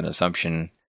 itself an assumption.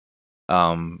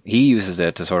 He uses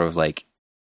it to sort of like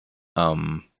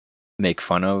make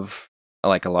fun of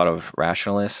like a lot of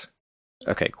rationalists.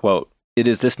 Okay, quote, "It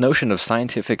is this notion of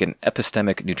scientific and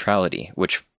epistemic neutrality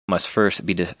which must first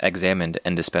be examined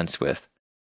and dispensed with.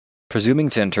 Presuming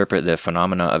to interpret the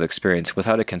phenomena of experience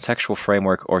without a contextual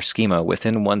framework or schema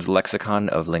within one's lexicon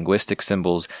of linguistic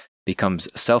symbols becomes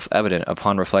self-evident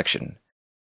upon reflection,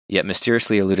 yet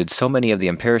mysteriously eluded so many of the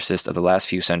empiricists of the last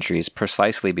few centuries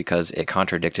precisely because it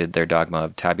contradicted their dogma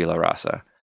of tabula rasa.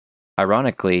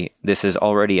 Ironically, this is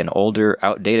already an older,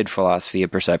 outdated philosophy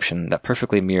of perception that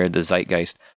perfectly mirrored the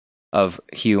zeitgeist of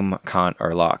Hume, Kant,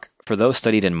 or Locke. For those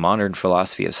studied in modern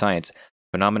philosophy of science,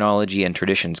 phenomenology and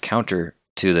traditions counter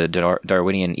to the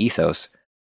Darwinian ethos,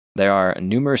 there are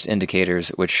numerous indicators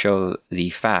which show the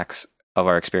facts of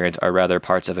our experience are rather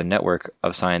parts of a network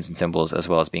of signs and symbols as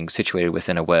well as being situated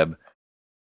within a web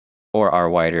or our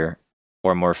wider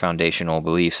or more foundational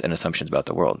beliefs and assumptions about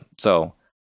the world." So,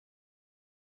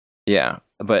 yeah,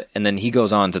 and then he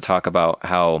goes on to talk about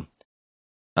how,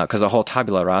 because the whole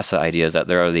tabula rasa idea is that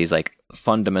there are these like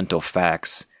fundamental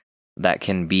facts that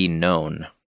can be known.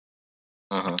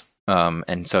 Mhm.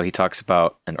 And so he talks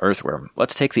about an earthworm.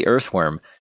 Let's take the earthworm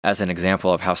as an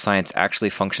example of how science actually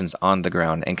functions on the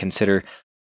ground and consider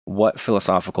what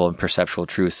philosophical and perceptual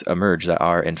truths emerge that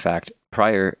are, in fact,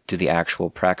 prior to the actual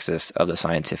praxis of the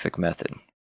scientific method.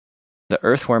 The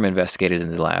earthworm investigated in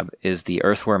the lab is the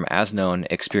earthworm as known,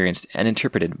 experienced, and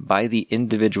interpreted by the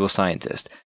individual scientist,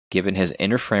 given his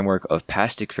inner framework of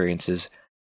past experiences,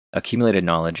 accumulated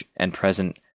knowledge, and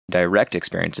present direct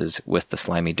experiences with the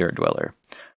slimy dirt dweller,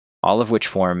 all of which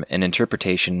form an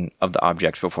interpretation of the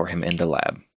object before him in the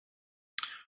lab.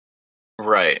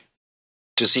 Right.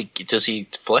 Does he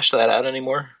flesh that out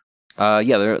anymore?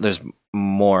 There's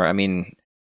more. I mean,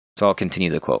 so I'll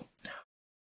continue the quote.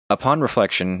 "Upon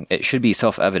reflection, it should be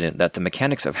self-evident that the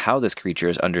mechanics of how this creature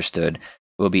is understood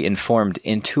will be informed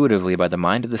intuitively by the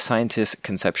mind of the scientist's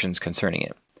conceptions concerning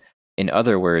it. In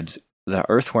other words, the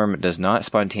earthworm does not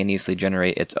spontaneously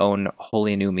generate its own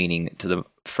wholly new meaning to the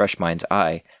fresh mind's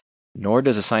eye, nor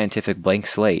does a scientific blank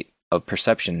slate of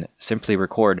perception simply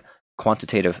record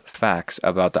quantitative facts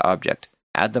about the object,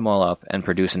 add them all up, and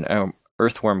produce an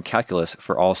earthworm calculus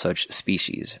for all such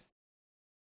species."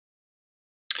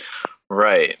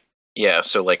 Right. Yeah,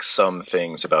 so like some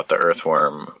things about the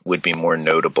earthworm would be more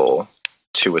notable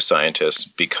to a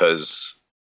scientist because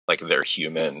like they're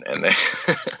human and they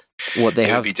Well, they it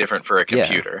have would be different for a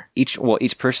computer. each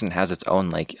person has its own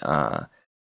like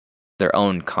their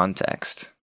own context,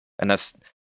 and that's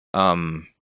so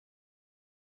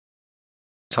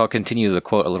I'll continue the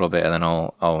quote a little bit, and then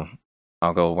I'll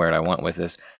go where I want with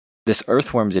this. "This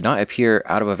earthworm did not appear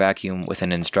out of a vacuum with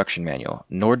an instruction manual,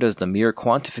 nor does the mere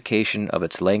quantification of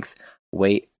its length,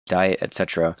 weight, diet,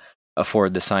 etc.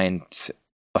 afford the scientist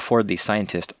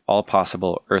all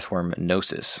possible earthworm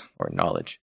gnosis or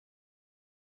knowledge."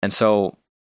 And so,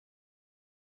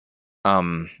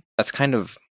 that's kind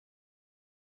of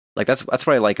like that's what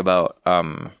I like about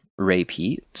Ray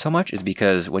Peat so much, is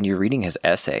because when you're reading his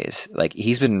essays, like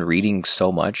he's been reading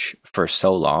so much for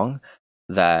so long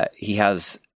that he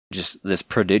has just this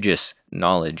prodigious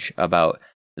knowledge about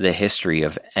the history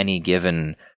of any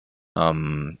given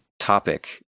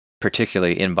topic,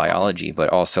 particularly in biology, but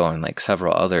also on like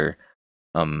several other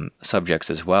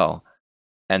subjects as well.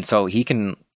 And so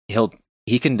he'll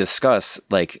he can discuss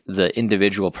like the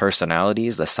individual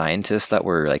personalities, the scientists that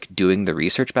were like doing the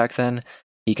research back then.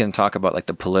 He can talk about like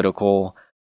the political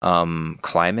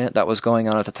climate that was going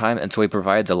on at the time, and so he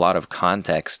provides a lot of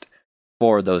context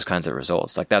for those kinds of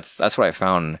results. Like that's what I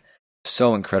found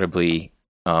so incredibly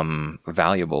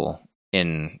valuable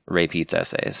in Ray Peat's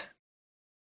essays.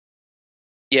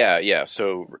 Yeah.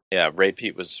 So Ray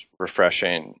Peat was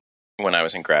refreshing when I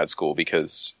was in grad school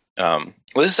because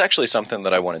this is actually something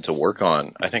that I wanted to work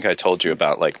on. I think I told you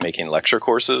about like making lecture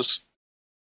courses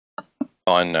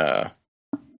on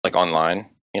like online,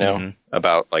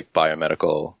 about like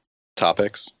biomedical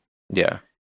topics. Yeah.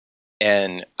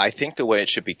 And I think the way it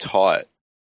should be taught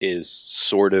is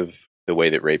sort of the way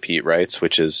that Ray Peat writes,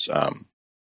 which is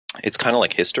it's kind of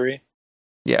like history.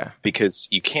 Yeah. Because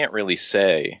you can't really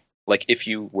say, like, if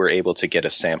you were able to get a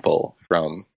sample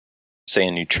from, say,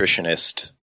 a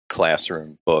nutritionist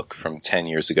classroom book from 10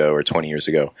 years ago or 20 years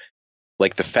ago,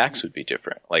 like, the facts would be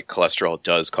different. Like, cholesterol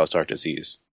does cause heart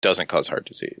disease, doesn't cause heart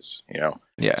disease,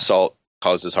 Yeah. Salt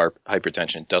causes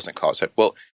hypertension, doesn't cause it.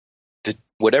 Well,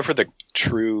 whatever the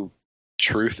true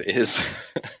truth is,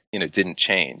 didn't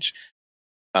change.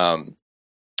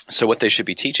 So what they should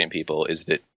be teaching people is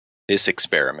that this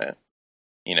experiment,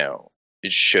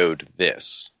 it showed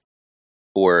this,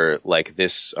 or like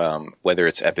this, whether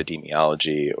it's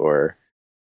epidemiology or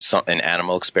an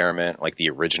animal experiment, like the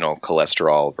original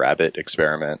cholesterol rabbit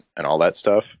experiment and all that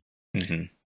stuff. Mm-hmm.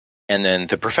 And then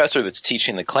the professor that's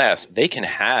teaching the class, they can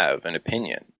have an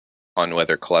opinion on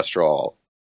whether cholesterol,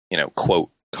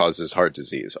 quote, causes heart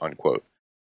disease, unquote.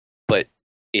 But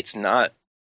it's not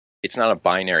a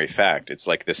binary fact. It's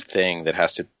like this thing that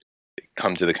has to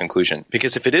come to the conclusion,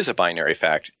 because if it is a binary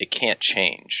fact, it can't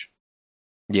change.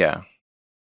 Yeah.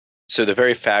 So the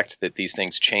very fact that these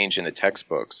things change in the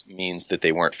textbooks means that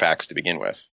they weren't facts to begin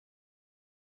with.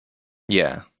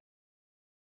 Yeah.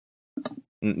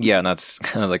 Yeah, and that's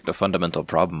kind of like the fundamental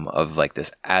problem of like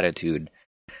this attitude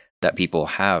that people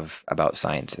have about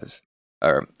sciences,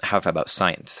 or have about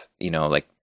science, like,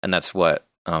 and that's what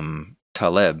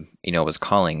Taleb, was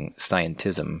calling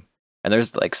scientism. And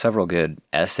there's like several good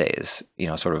essays,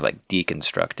 sort of like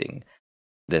deconstructing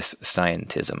this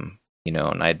scientism,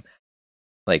 and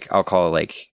I'll call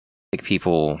like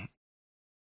people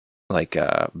like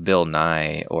Bill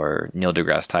Nye or Neil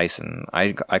deGrasse Tyson,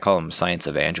 I call them science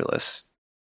evangelists.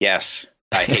 Yes,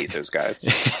 I hate those guys.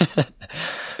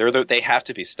 They have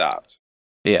to be stopped.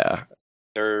 Yeah.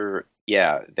 They're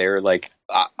like,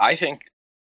 I think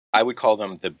I would call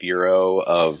them the Bureau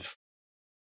of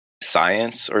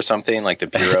Science or something, like the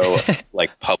Bureau of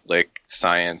like public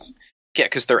science. Yeah,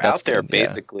 because they're out there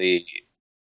basically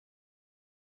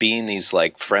being these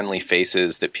like friendly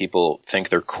faces that people think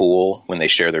they're cool when they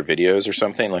share their videos or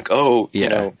something. Like,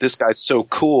 this guy's so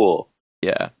cool.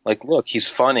 Yeah. Like, look, he's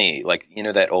funny. Like,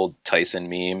 that old Tyson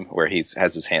meme where he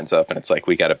has his hands up and it's like,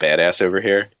 we got a badass over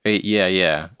here.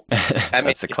 Yeah. I mean,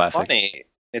 it's classic. Funny.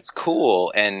 It's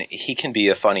cool, and he can be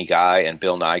a funny guy, and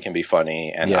Bill Nye can be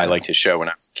funny, and I liked his show when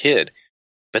I was a kid.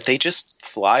 But they just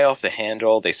fly off the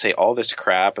handle. They say all this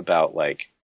crap about, like,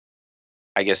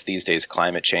 I guess these days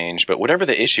climate change, but whatever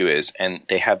the issue is, and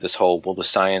they have this whole, well, the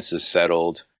science is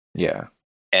settled. Yeah.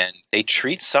 And they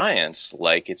treat science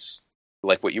like it's,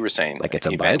 like what you were saying, like it's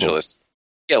a evangelist. Bible.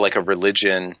 Yeah, like a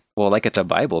religion. Well, like it's a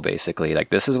Bible, basically. Like,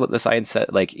 this is what the science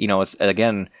said. Like, it's,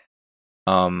 again...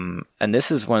 and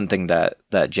this is one thing that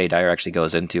Jay Dyer actually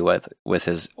goes into with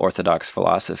his orthodox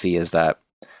philosophy, is that,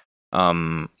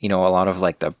 a lot of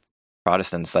like the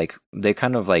Protestants, like they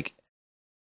kind of like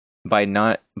by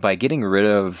getting rid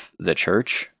of the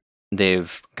church,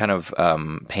 they've kind of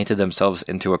painted themselves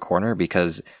into a corner,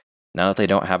 because now that they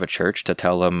don't have a church to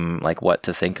tell them like what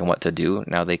to think and what to do,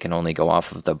 now they can only go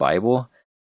off of the Bible.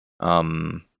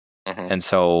 And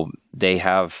so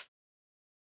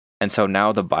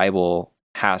now the Bible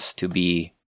has to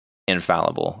be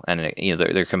infallible, and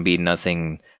there can be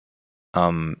nothing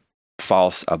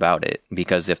false about it,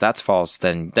 because if that's false,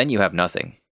 then you have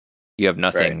nothing. You have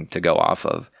nothing to go off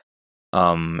of.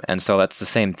 And so that's the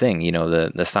same thing.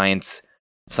 The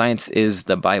science is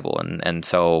the Bible, and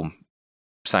so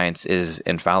science is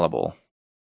infallible.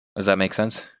 Does that make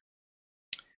sense?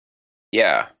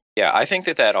 Yeah. I think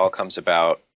that all comes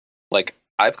about, like,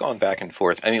 I've gone back and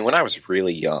forth. I mean, when I was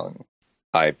really young,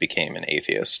 I became an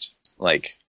atheist.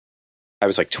 Like, I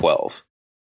was like 12,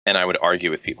 and I would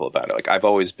argue with people about it. Like, I've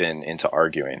always been into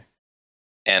arguing.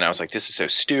 And I was like, this is so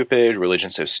stupid.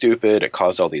 Religion's so stupid. It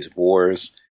caused all these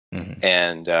wars. Mm-hmm.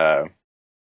 And I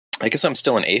guess I'm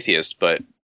still an atheist, but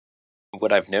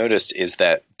what I've noticed is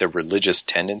that the religious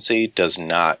tendency does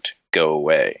not go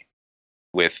away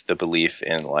with the belief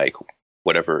in, like,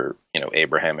 whatever,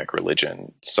 Abrahamic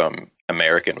religion some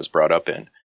American was brought up in.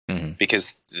 Mm-hmm.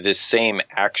 Because the same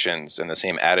actions and the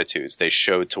same attitudes they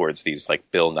showed towards these like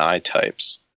Bill Nye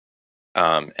types,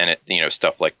 and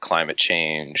stuff like climate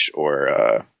change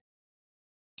or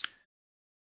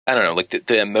I don't know, like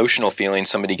the emotional feeling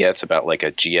somebody gets about like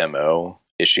a GMO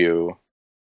issue,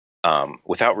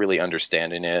 without really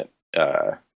understanding it.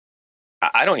 I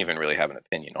don't even really have an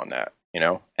opinion on that,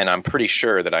 and I'm pretty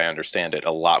sure that I understand it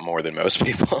a lot more than most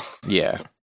people. Yeah.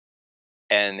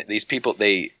 And these people,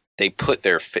 they put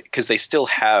their, because they still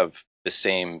have the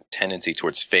same tendency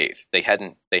towards faith. They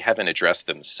haven't addressed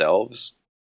themselves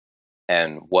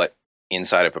and what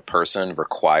inside of a person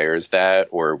requires that,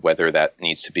 or whether that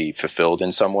needs to be fulfilled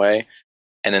in some way.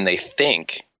 And then they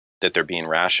think that they're being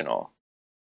rational,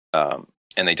 and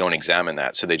they don't examine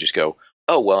that. So they just go,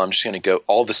 oh, well, I'm just going to go.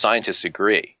 All the scientists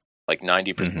agree, like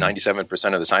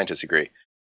 97% of the scientists agree.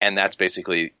 And that's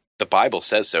basically, the Bible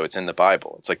says so. It's in the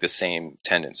Bible. It's like the same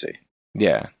tendency.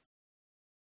 Yeah.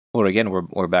 Well, again,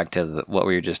 we're back to what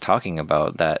we were just talking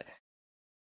about, that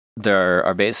there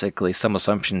are basically some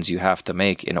assumptions you have to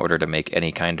make in order to make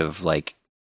any kind of like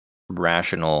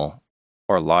rational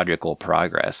or logical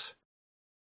progress.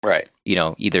 Right.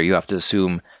 Either you have to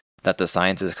assume that the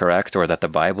science is correct or that the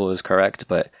Bible is correct,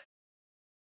 but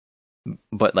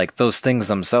like those things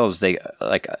themselves, they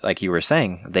like you were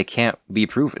saying, they can't be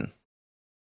proven.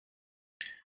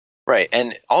 Right.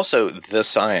 And also the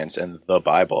science and the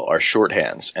Bible are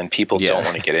shorthands, and people don't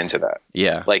want to get into that.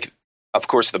 Yeah. Like, of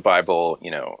course, the Bible,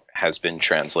 has been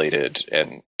translated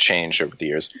and changed over the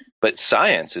years, but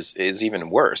science is even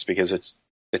worse, because it's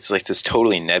like this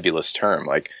totally nebulous term.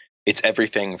 Like, it's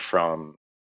everything from,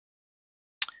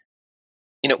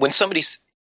 when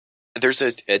there's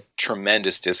a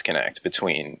tremendous disconnect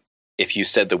between if you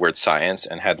said the word science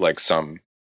and had like some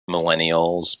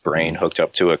millennial's brain hooked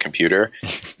up to a computer,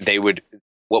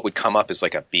 what would come up is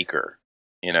like a beaker,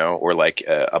 or like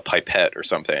a pipette or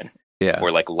something. Yeah.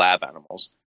 Or like lab animals.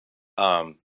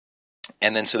 And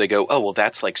then so they go, oh, well,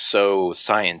 that's like so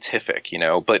scientific,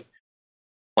 but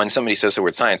when somebody says the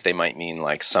word science, they might mean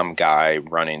like some guy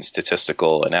running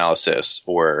statistical analysis,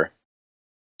 or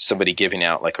somebody giving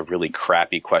out like a really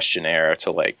crappy questionnaire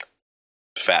to like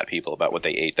fat people about what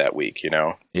they ate that week,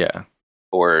 Yeah.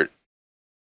 Or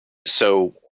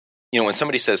so, when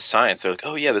somebody says science, they're like,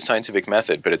 oh yeah, the scientific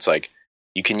method, but it's like,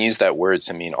 you can use that word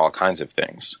to mean all kinds of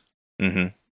things. Mm-hmm.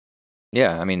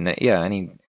 Yeah, I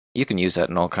mean, you can use that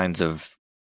in all kinds of,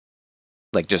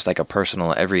 like, just like a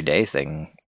personal everyday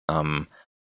thing. Like,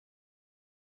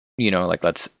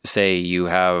 let's say you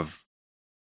have,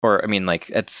 or I mean, like,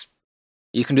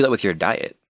 you can do that with your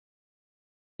diet.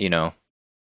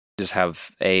 Just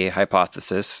have a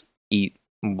hypothesis, eat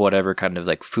whatever kind of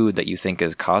like food that you think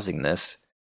is causing this,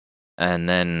 and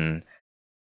then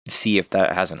see if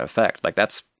that has an effect. Like,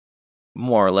 that's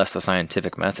more or less the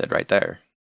scientific method right there.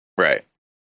 Right.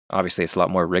 Obviously, it's a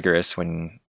lot more rigorous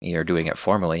when you're doing it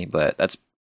formally, but that's,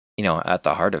 at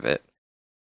the heart of it.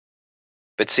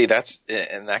 But see,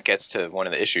 that gets to one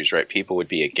of the issues, right? People would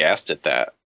be aghast at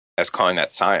that, as calling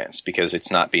that science, because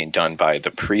it's not being done by the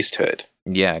priesthood.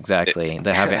 Yeah, exactly.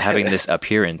 They're having this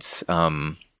appearance.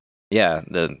 The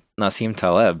Nassim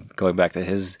Taleb, going back to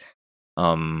his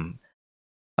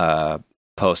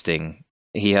posting,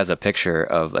 he has a picture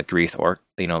of like Greek, or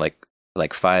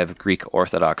like 5 Greek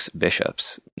Orthodox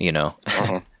bishops,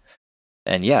 Uh-huh.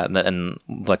 And yeah, and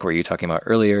like what you were talking about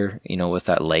earlier, with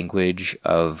that language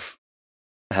of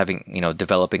having,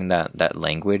 developing that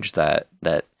language that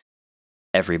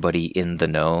everybody in the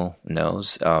know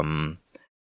knows,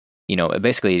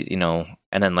 basically,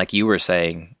 and then like you were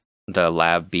saying, the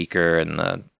lab beaker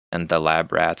and the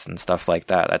lab rats and stuff like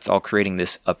that, that's all creating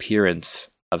this appearance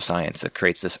of science. It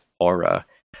creates this aura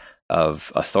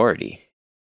of authority.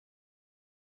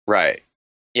 Right.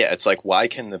 Yeah, it's like, why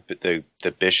can the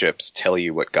bishops tell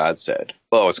you what God said?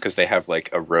 Well, it's because they have like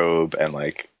a robe and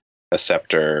like a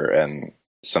scepter and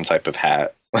some type of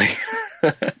hat. Like,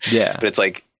 yeah. But it's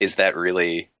like, is that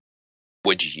really?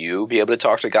 Would you be able to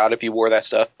talk to God if you wore that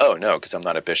stuff? Oh no, because I'm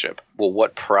not a bishop. Well,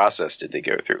 what process did they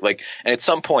go through? Like, and at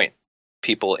some point,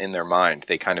 people in their mind,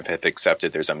 they kind of have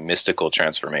accepted there's a mystical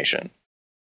transformation.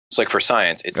 It's like for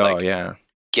science, it's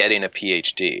getting a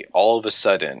PhD. All of a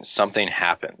sudden, something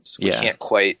happens. We can't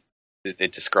quite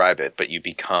describe it, but you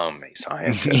become a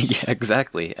scientist. Yeah,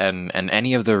 exactly. And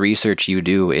any of the research you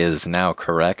do is now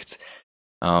correct.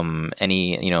 And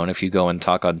if you go and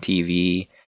talk on TV,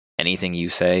 anything you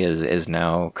say is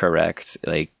now correct.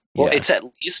 Like, well, it's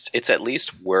at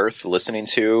least worth listening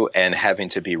to and having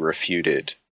to be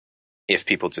refuted if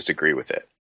people disagree with it.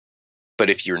 But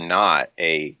if you're not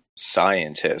a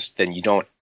scientist, then you don't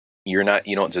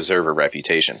deserve a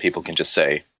reputation. People can just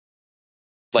say,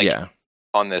 like, Yeah.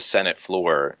 on the Senate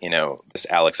floor, this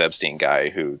Alex Epstein guy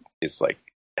who is like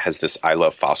has this "I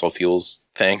love fossil fuels"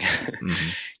 thing. Mm-hmm.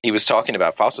 He was talking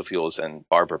about fossil fuels, and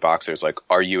Barbara Boxer's like,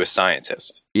 "Are you a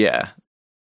scientist?" Yeah.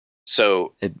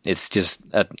 So it's just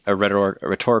a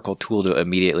rhetorical tool to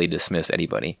immediately dismiss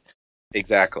anybody.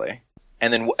 exactly.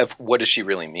 And then what does she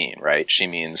really mean, right? She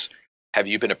means, have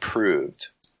you been approved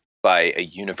by a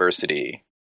university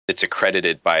that's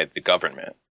accredited by the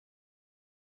government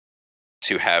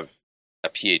to have a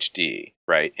PhD,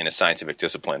 right, in a scientific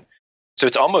discipline? So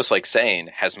it's almost like saying,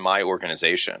 has my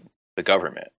organization, the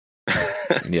government,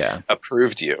 Yeah.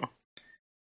 approved you?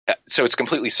 So it's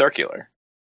completely circular.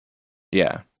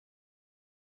 Yeah.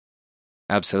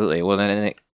 Absolutely. Well,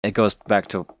 then it goes back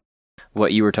to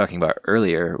what you were talking about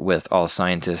earlier with all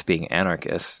scientists being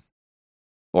anarchists,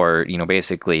 or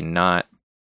basically not,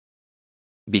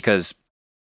 because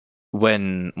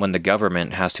when the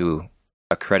government has to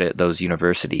accredit those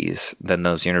universities, then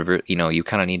those you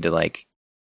kind of need to, like,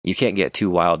 you can't get too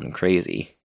wild and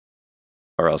crazy,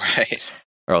 or else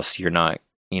Right. you're not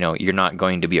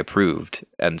going to be approved,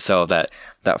 and so that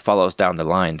follows down the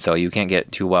line. So you can't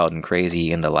get too wild and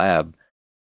crazy in the lab.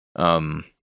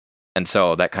 And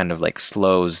so that kind of like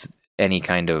slows any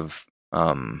kind of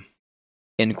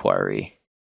inquiry.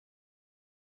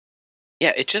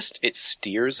 Yeah, it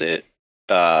steers it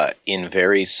in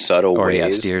very subtle ways. Yeah,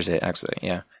 steers it, actually,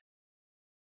 yeah.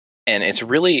 And it's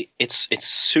really it's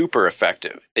super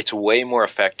effective. It's way more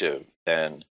effective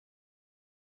than,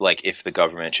 like, if the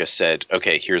government just said,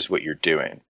 "Okay, here's what you're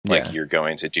doing. Like, you're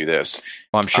going to do this."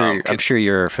 Well, I'm sure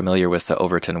you're familiar with the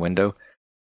Overton window.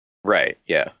 Right,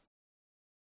 yeah.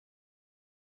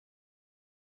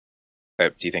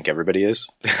 Do you think everybody is?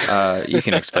 You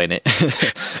can explain it.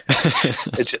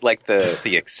 It's like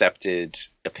the accepted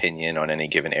opinion on any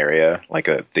given area, like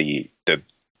the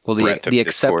accepted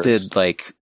discourse.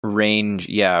 like range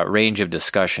of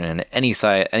discussion, and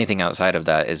anything outside of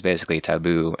that is basically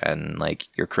taboo, and like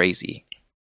you're crazy.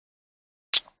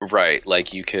 Right,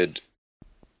 like you could,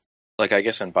 like, I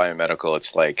guess in biomedical,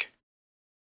 it's like,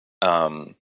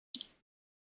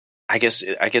 I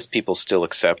guess people still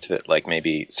accept that, like,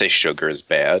 maybe say sugar is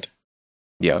bad.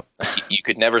 Yeah. Like, you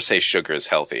could never say sugar is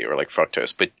healthy, or like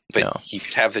fructose, but No. you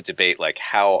could have the debate, like,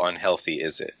 how unhealthy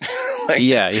is it? Like,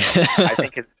 yeah.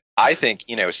 I think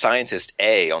scientist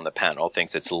A on the panel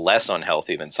thinks it's less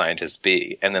unhealthy than scientist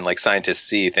B, and then like scientist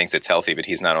C thinks it's healthy, but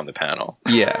he's not on the panel.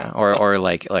 Yeah, or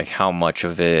like how much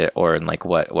of it, or in like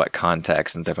what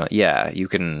context and stuff. Yeah, you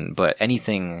can, but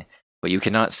you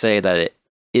cannot say that it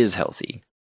is healthy.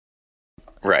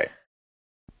 Right.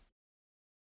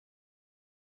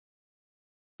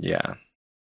 Yeah.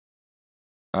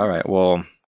 All right. Well,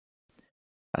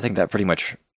 I think that pretty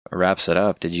much wraps it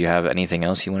up. Did you have anything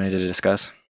else you wanted to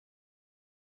discuss?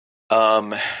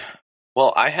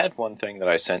 Well, I had one thing that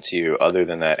I sent to you other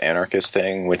than that anarchist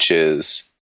thing, which is,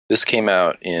 this came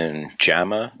out in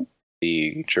JAMA,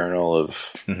 the Journal of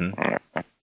I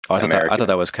thought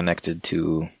that was connected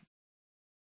to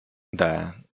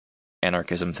the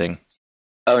anarchism thing.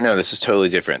 Oh no, this is totally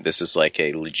different. This is like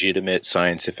a legitimate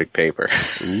scientific paper.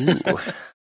 Ooh.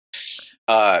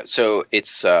 So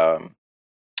it's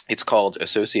called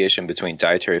Association Between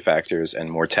Dietary Factors and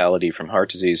Mortality from Heart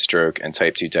Disease, Stroke, and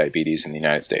Type 2 Diabetes in the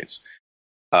United States.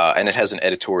 And it has an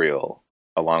editorial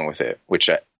along with it, which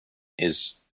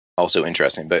is also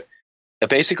interesting. But it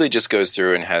basically just goes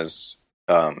through and has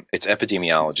it's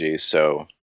epidemiology. So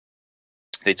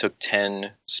they took 10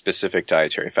 specific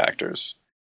dietary factors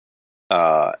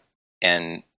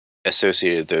and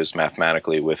associated those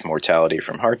mathematically with mortality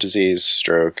from heart disease,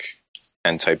 stroke,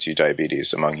 and type 2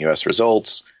 diabetes among U.S.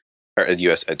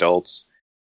 U.S. adults.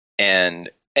 And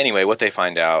anyway, what they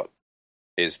find out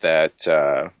is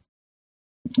that,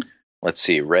 let's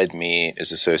see, red meat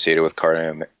is associated with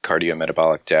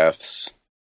cardiometabolic deaths,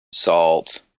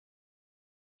 salt,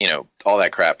 all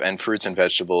that crap. And fruits and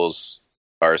vegetables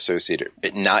are associated,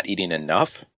 not eating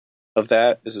enough of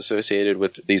that is associated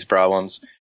with these problems.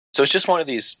 So it's just one of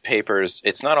these papers.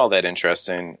 It's not all that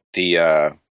interesting.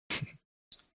 The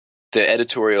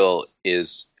editorial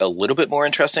is a little bit more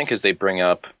interesting because they bring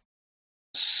up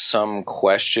some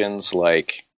questions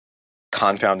like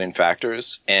confounding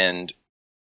factors, and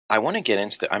I want to get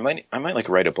into that. I might like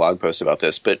write a blog post about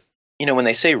this, but when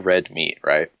they say red meat,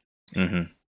 right?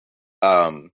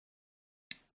 Mm-hmm.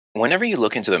 Whenever you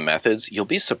look into the methods, you'll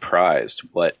be surprised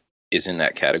what is in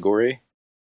that category,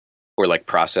 or like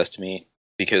processed meat,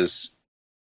 because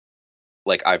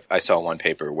like I saw one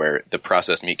paper where the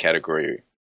processed meat category,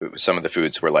 some of the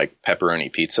foods were like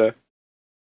pepperoni pizza,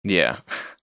 Yeah.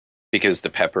 because the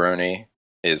pepperoni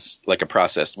is like a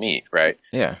processed meat, right?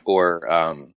 Yeah.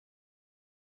 Or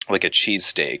like a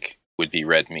cheesesteak would be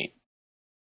red meat,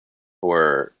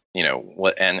 or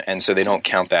what, and so they don't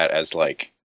count that as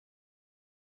like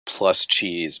plus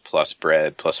cheese plus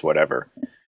bread plus whatever.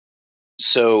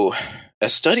 So a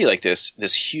study like this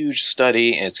huge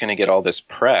study, and it's going to get all this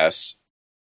press.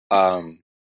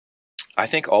 I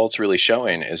think all it's really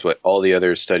showing is what all the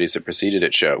other studies that preceded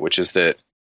it show, which is that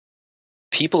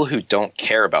people who don't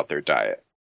care about their diet.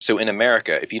 So in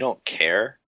America, if you don't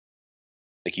care,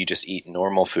 like you just eat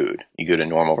normal food, you go to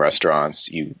normal restaurants,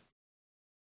 you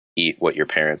eat what your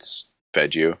parents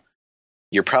fed you,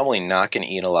 you're probably not going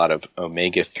to eat a lot of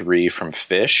omega-3 from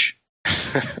fish.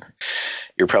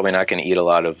 You're probably not going to eat a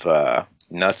lot of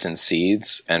nuts and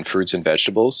seeds and fruits and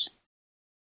vegetables.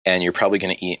 And you're probably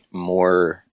going to eat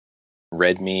more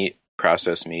red meat,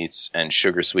 processed meats, and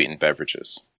sugar-sweetened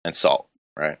beverages and salt,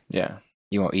 right? Yeah.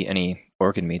 You won't eat any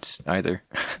organ meats either.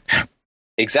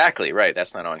 Exactly, right.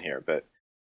 That's not on here. But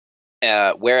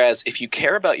whereas if you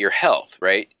care about your health,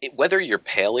 right, whether you're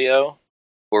paleo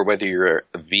or whether you're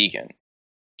a vegan,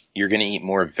 you're going to eat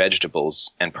more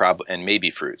vegetables and maybe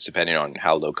fruits, depending on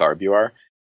how low carb you are,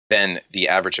 than the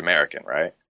average American,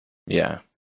 right? Yeah.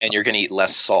 And you're going to eat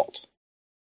less salt.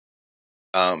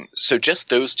 So just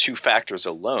those two factors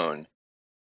alone,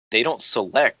 they don't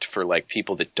select for like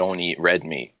people that don't eat red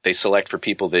meat. They select for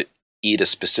people that eat a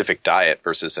specific diet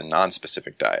versus a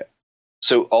non-specific diet.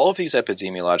 So all of these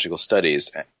epidemiological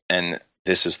studies, and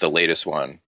this is the latest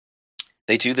one,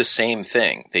 they do the same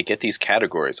thing. They get these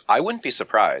categories. I wouldn't be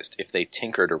surprised if they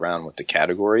tinkered around with the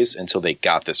categories until they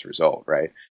got this result,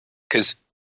 right? Because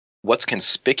what's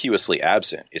conspicuously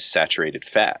absent is saturated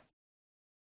fat.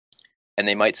 And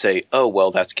they might say, oh,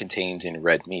 well, that's contained in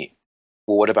red meat.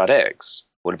 Well, what about eggs?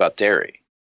 What about dairy?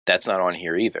 That's not on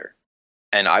here either.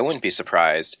 And I wouldn't be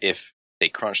surprised if they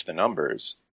crunched the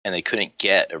numbers and they couldn't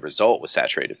get a result with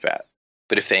saturated fat.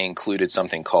 But if they included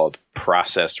something called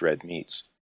processed red meats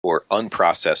or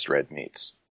unprocessed red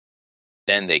meats,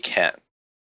 then they can.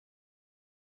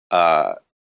 I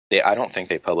don't think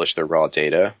they published their raw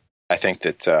data. I think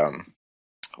that,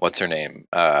 what's her name?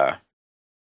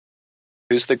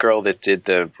 Who's the girl that did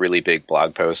the really big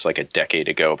blog post like a decade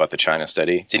ago about the China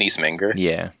study? Denise Minger?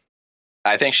 Yeah.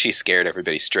 I think she scared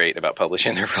everybody straight about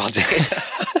publishing their raw data.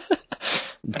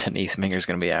 Denise Minger's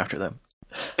going to be after them.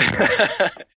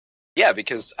 Yeah,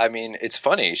 because, I mean, it's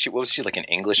funny. What was she, like an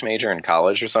English major in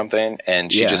college or something?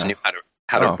 And she just knew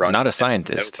how to run. Not a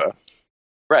scientist. Nova.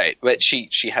 Right. But she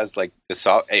has like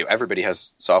everybody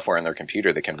has software on their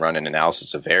computer that can run an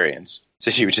analysis of variance.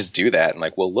 So she would just do that and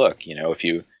like, well, look, if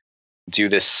you do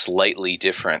this slightly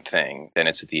different thing, then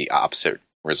it's the opposite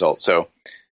result. So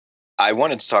I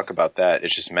wanted to talk about that.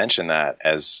 It's just mention that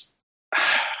as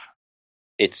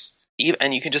it's,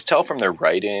 and you can just tell from their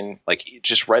writing, like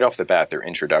just right off the bat, their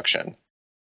introduction,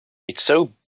 it's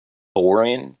so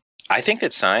boring. I think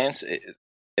that science,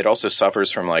 it also suffers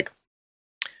from like,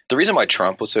 the reason why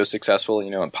Trump was so successful,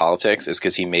 in politics is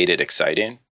because he made it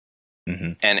exciting.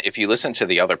 Mm-hmm. And if you listen to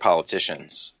the other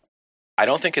politicians, I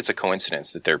don't think it's a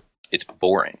coincidence that it's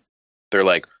boring. They're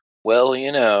like, well,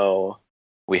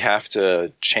 we have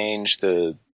to change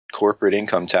the corporate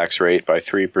income tax rate by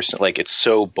 3%. Like, it's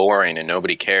so boring and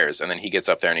nobody cares. And then he gets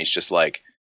up there and he's just like,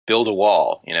 build a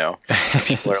wall,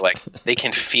 People are like, they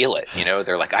can feel it,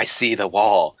 They're like, I see the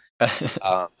wall.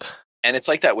 And it's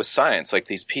like that with science. Like,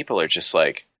 these people are just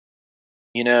like,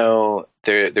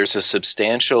 there's a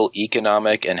substantial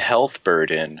economic and health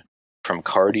burden from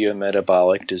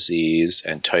cardiometabolic disease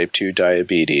and type 2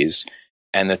 diabetes,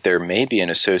 and that there may be an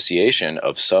association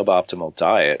of suboptimal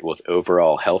diet with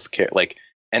overall health care. Like,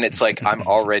 and it's like, I'm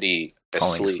already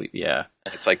asleep. Yeah.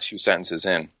 It's like 2 sentences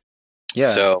in.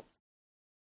 Yeah. So,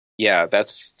 yeah,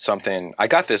 that's something. I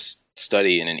got this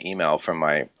study in an email from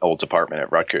my old department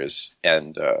at Rutgers.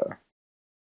 And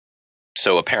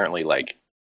so apparently, like,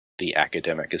 the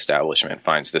academic establishment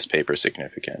finds this paper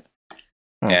significant.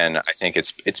 And I think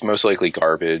it's most likely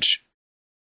garbage.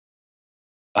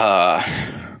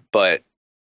 But,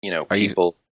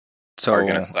 people are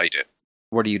going to cite it.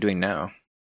 What are you doing now?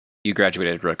 You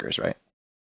graduated at Rutgers, right?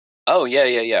 Oh,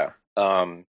 yeah.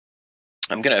 I'm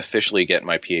going to officially get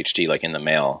my PhD like in the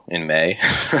mail in May.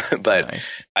 But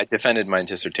nice. I defended my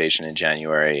dissertation in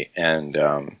January, and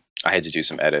I had to do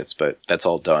some edits, but that's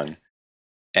all done.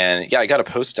 And yeah, I got a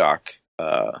postdoc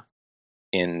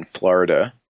in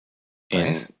Florida,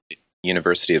 nice. in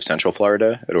University of Central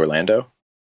Florida at Orlando.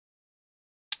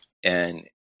 And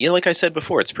yeah, like I said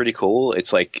before, it's pretty cool.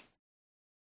 It's like,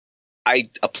 I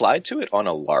applied to it on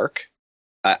a lark.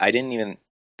 I didn't even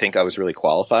think I was really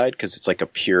qualified because it's like a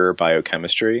pure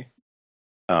biochemistry.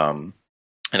 And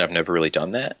I've never really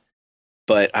done that.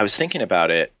 But I was thinking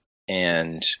about it,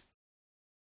 and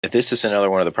this is another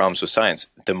one of the problems with science.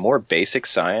 The more basic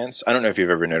science, I don't know if you've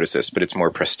ever noticed this, but it's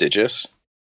more prestigious.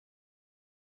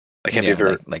 Like, have you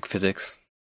ever like physics?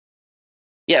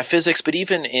 Yeah, physics, but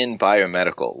even in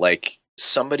biomedical, like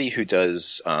somebody who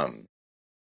does,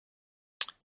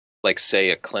 like,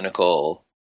 say, a clinical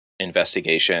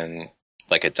investigation,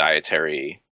 like a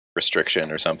dietary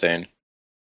restriction or something,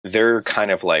 they're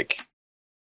kind of like,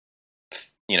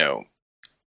 you know,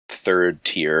 third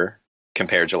tier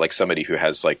compared to like somebody who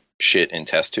has like shit in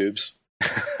test tubes.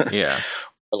 Yeah.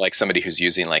 Or like somebody who's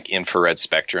using like infrared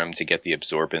spectrum to get the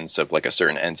absorbance of like a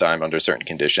certain enzyme under certain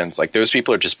conditions. Like those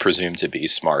people are just presumed to be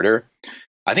smarter.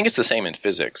 I think it's the same in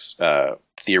physics.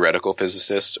 Theoretical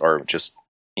physicists are just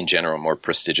in general more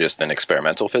prestigious than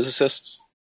experimental physicists.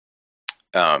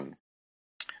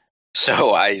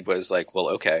 So I was like,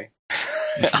 well, okay,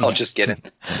 I'll just get into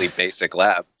this really basic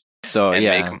lab. So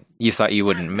yeah, you thought you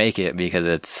wouldn't make it because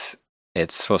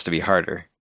it's supposed to be harder.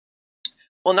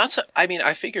 Well, not so. I mean,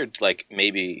 I figured like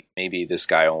maybe this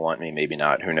guy will want me, maybe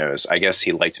not. Who knows? I guess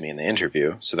he liked me in the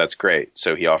interview, so that's great.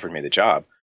 So he offered me the job.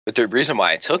 But the reason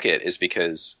why I took it is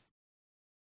because,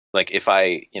 like, if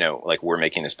I, like we're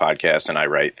making this podcast and I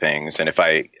write things, and if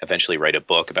I eventually write a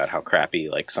book about how crappy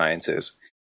like science is,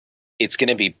 it's going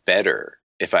to be better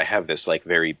if I have this like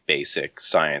very basic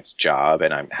science job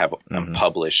and I'm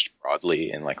published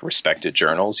broadly in like respected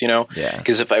journals, Yeah.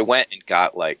 Because if I went and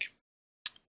got like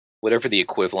whatever the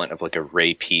equivalent of like a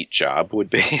Ray Peat job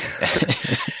would be,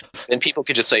 then people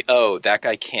could just say, oh, that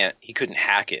guy he couldn't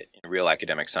hack it in real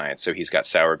academic science, so he's got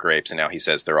sour grapes and now he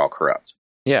says they're all corrupt.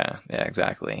 Yeah,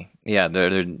 exactly. Yeah,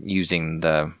 they're using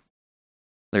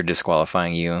they're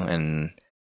disqualifying you and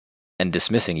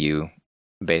dismissing you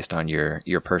based on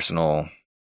your personal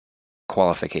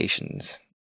qualifications.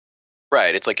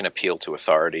 Right, it's like an appeal to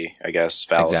authority, I guess,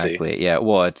 fallacy. Exactly. Yeah,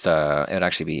 well, it'd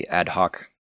actually be ad hoc,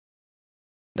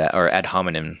 or ad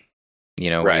hominem,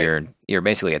 Right. where you're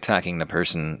basically attacking the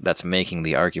person that's making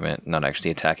the argument, not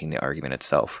actually attacking the argument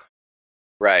itself.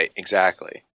 Right,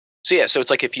 exactly. So yeah, so it's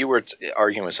like if you were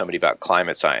arguing with somebody about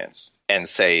climate science and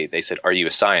they said, are you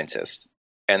a scientist?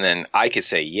 And then I could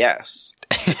say yes.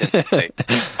 Then say,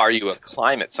 are you a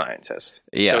climate scientist?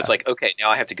 Yeah. So it's like, okay,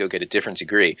 now I have to go get a different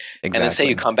degree. Exactly. And then say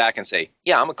you come back and say,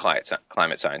 yeah, I'm a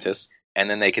climate scientist. And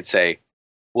then they could say,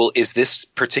 well, is this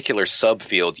particular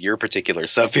subfield your particular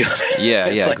subfield? Yeah,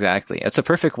 exactly. It's a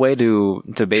perfect way to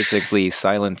basically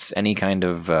silence any kind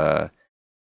of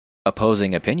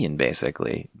opposing opinion,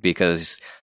 basically, because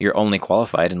you're only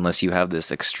qualified unless you have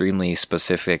this extremely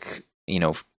specific,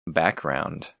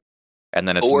 background. And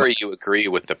then or you agree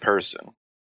with the person.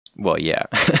 Well, yeah.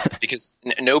 Because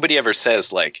nobody ever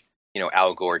says, like,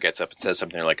 Al Gore gets up and says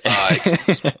something like,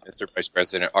 excuse me, Mr. Vice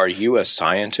President, are you a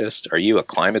scientist? Are you a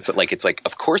climate? Like, it's like,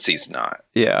 of course he's not.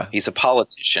 Yeah. He's a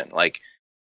politician. Like,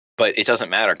 but it doesn't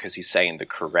matter because he's saying the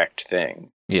correct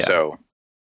thing. Yeah. So,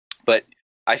 but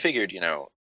I figured,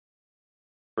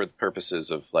 for the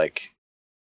purposes of like,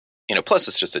 plus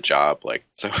it's just a job. Like,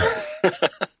 so,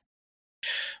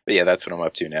 but yeah, that's what I'm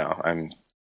up to now. I'm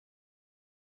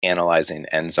analyzing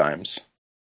enzymes.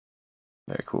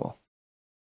 Very cool.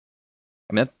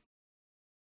 I mean,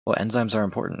 enzymes are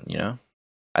important,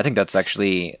 I think that's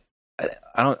actually,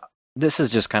 this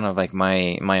is just kind of like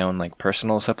my own like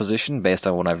personal supposition based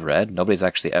on what I've read. Nobody's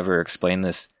actually ever explained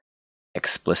this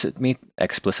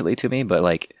explicitly to me, but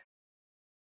like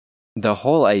the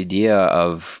whole idea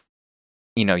of,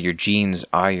 your genes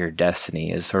are your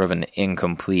destiny is sort of an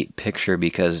incomplete picture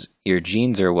because your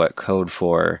genes are what code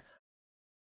for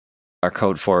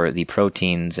the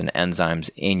proteins and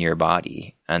enzymes in your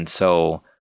body. And so,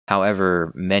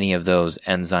 however many of those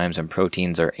enzymes and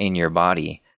proteins are in your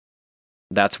body,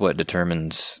 that's what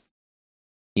determines,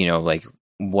 like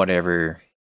whatever,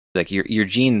 like your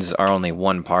genes are only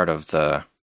one part of the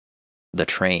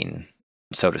train,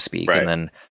 so to speak. Right. And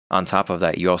then on top of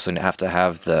that, you also have to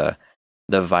have the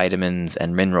vitamins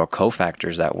and mineral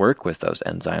cofactors that work with those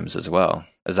enzymes as well.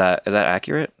 Is that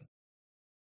accurate?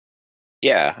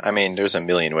 Yeah, I mean, there's a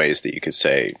million ways that you could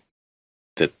say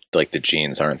that, like, the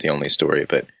genes aren't the only story,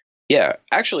 but yeah,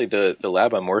 actually, the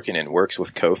lab I'm working in works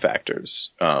with cofactors,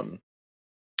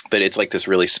 but it's like this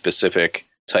really specific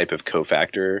type of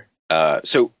cofactor.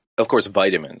 So, of course,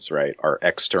 vitamins, right, are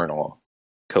external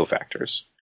cofactors,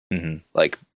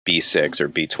 like B6 or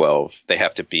B12. They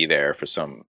have to be there for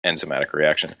some enzymatic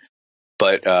reaction.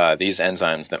 But these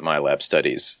enzymes that my lab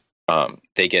studies,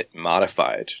 they get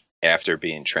modified after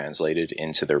being translated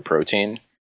into their protein.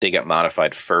 They get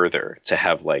modified further to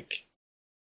have like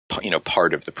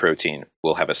part of the protein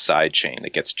will have a side chain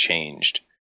that gets changed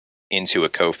into a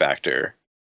cofactor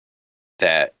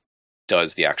that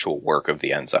does the actual work of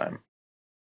the enzyme.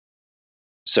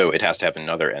 So it has to have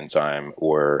another enzyme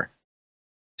or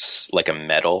like a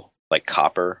metal, like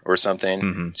copper or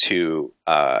something, to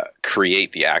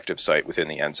create the active site within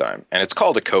the enzyme. And it's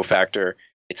called a cofactor.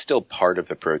 It's still part of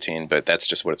the protein, but that's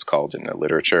just what it's called in the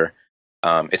literature.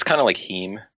 It's kind of like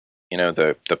heme,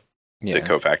 the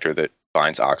cofactor that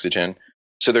binds oxygen.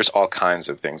 So there's all kinds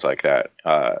of things like that.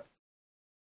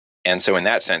 And so in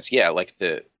that sense, like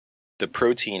the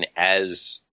protein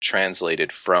as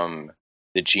translated from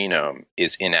the genome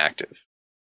is inactive.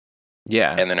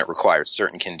 Yeah. And then it requires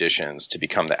certain conditions to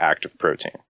become the active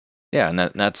protein. Yeah, and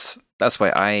that's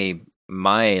why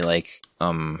my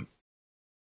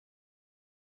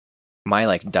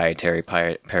dietary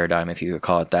paradigm, if you could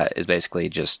call it that, is basically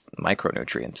just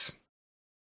micronutrients.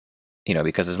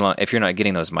 Because if you're not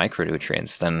getting those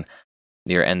micronutrients, then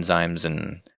your enzymes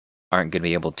aren't going to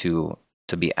be able to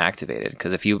be activated.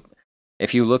 Because if you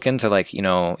look into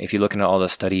if you look into all the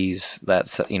studies that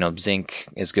zinc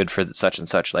is good for such and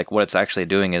such, like what it's actually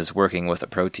doing is working with a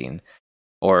protein.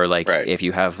 Or if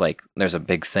you have there's a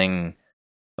big thing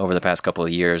over the past couple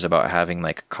of years about having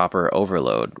copper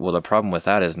overload. Well, the problem with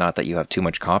that is not that you have too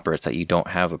much copper; it's that you don't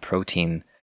have a protein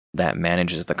that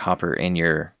manages the copper in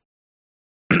your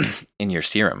in your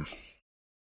serum.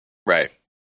 Right.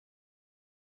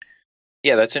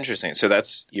 Yeah, that's interesting. So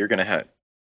you're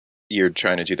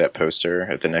trying to do that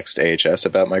poster at the next AHS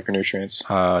about micronutrients?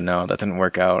 Oh no, that didn't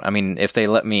work out. I mean, if they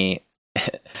let me,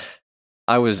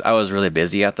 I was really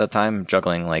busy at that time,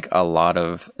 juggling a lot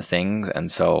of things,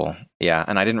 and so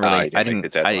and I didn't really, I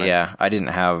didn't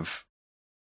have,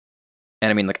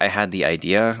 and I mean, I had the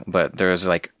idea, but there's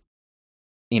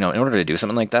in order to do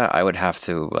something like that, I would have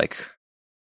to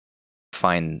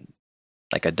find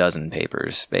a dozen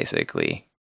papers basically,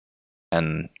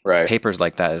 and papers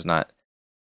like that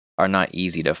are not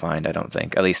easy to find, I don't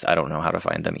think. At least I don't know how to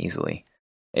find them easily.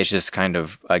 It's just kind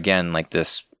of, again,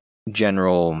 this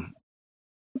general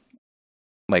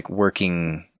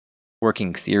working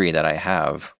theory that I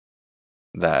have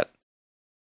that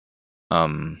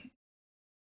so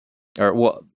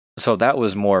that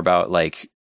was more about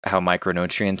how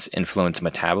micronutrients influence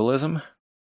metabolism.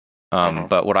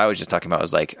 But what I was just talking about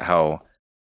was how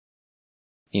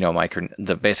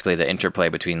basically the interplay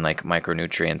between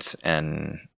micronutrients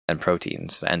and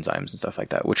proteins, enzymes and stuff like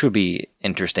that, which would be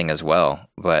interesting as well.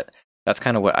 But that's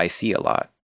kind of what I see a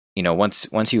lot. Once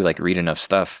you read enough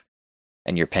stuff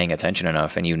and you're paying attention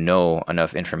enough and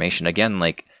enough information, again,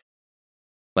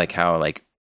 how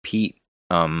Pete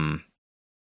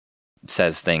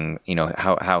says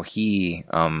how he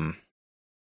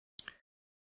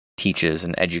teaches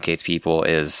and educates people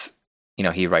is,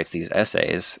 he writes these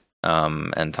essays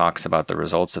and talks about the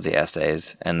results of the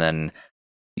essays, and then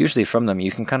usually from them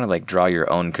you can kind of draw your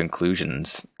own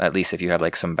conclusions, at least if you have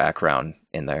some background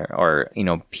in there, or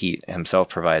Pete himself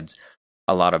provides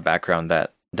a lot of background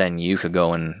that then you could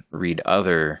go and read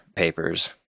other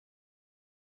papers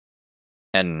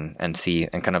and see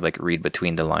and kind of read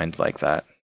between the lines like that.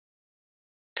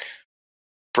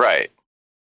 Right.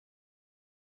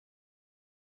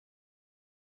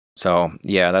 So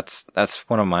yeah, that's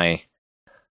one of my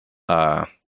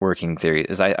working theories.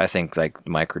 Is I think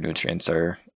micronutrients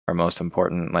are most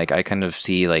important. I kind of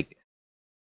see Dave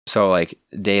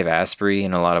Asprey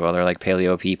and a lot of other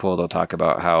paleo people, they'll talk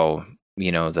about how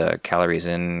the calories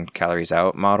in, calories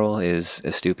out model is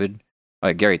stupid.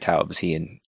 Gary Taubes,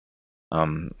 he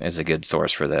is a good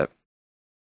source for that.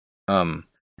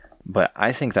 But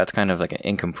I think that's kind of an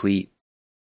incomplete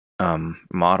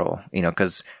model,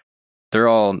 because they're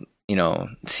all,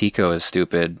 Seco is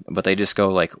stupid, but they just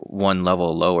go one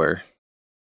level lower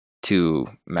to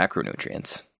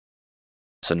macronutrients.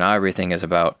 So now everything is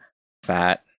about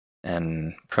fat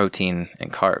and protein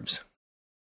and carbs.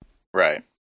 Right.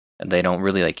 And they don't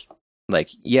really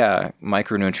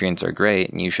micronutrients are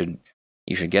great and you should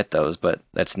get those, but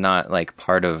that's not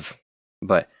part of,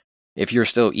 but if you're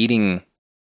still eating,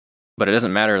 but it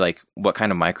doesn't matter what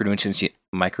kind of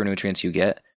micronutrients you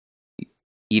get,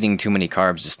 eating too many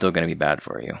carbs is still going to be bad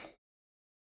for you.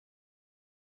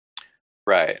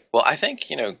 Right. Well, I think,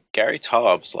 Gary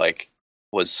Taubes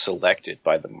was selected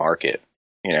by the market,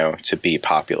 to be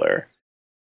popular.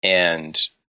 And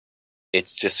it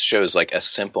just shows a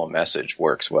simple message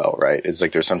works well, right? It's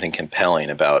there's something compelling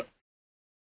about,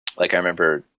 I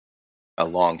remember a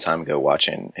long time ago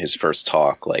watching his first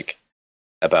talk,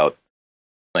 about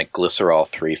glycerol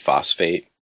 3 phosphate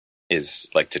is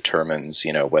determines,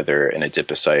 whether an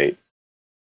adipocyte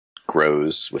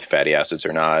grows with fatty acids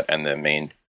or not. And the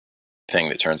main thing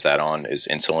that turns that on is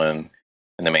insulin,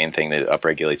 and the main thing that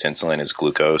upregulates insulin is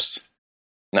glucose.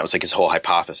 And that was like his whole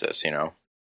hypothesis, you know?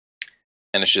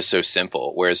 And it's just so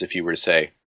simple. Whereas if you were to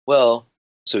say, well,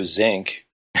 so zinc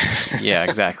Yeah,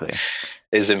 exactly.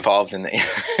 is involved in the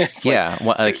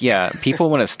yeah, people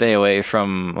want to stay away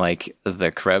from like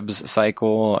the Krebs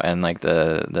cycle and like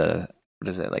the what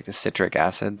is it, like the citric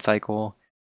acid cycle.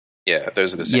 Yeah,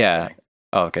 those are the same thing.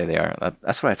 Oh, okay, they are.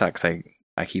 That's what I thought, because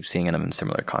I keep seeing them in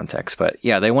similar contexts. But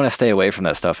yeah, they want to stay away from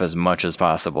that stuff as much as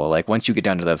possible. Like once you get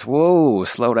down to this, whoa,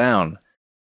 slow down.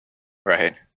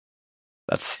 Right.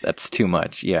 That's too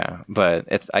much. Yeah, but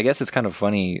I guess it's kind of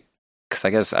funny, because I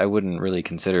guess I wouldn't really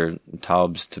consider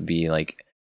Taubes to be like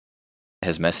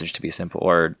his message to be simple.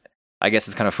 Or I guess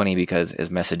it's kind of funny because his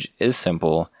message is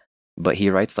simple, but he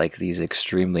writes like these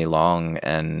extremely long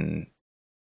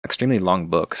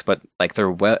books, but like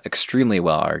they're extremely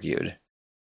well argued.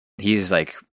 He's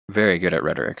like very good at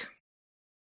rhetoric.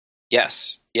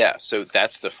 Yes. Yeah. So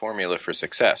that's the formula for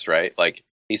success, right? Like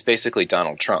he's basically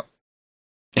Donald Trump.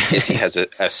 Is he has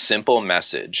a simple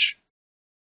message,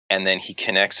 and then he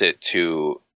connects it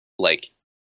to like,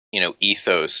 you know,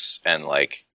 ethos, and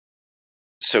like,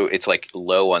 so it's like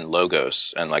low on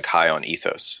logos and like high on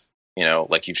ethos, you know,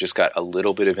 like you've just got a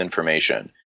little bit of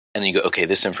information, and then you go, okay,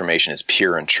 this information is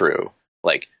pure and true.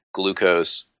 Like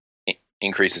glucose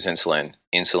increases insulin.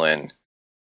 Insulin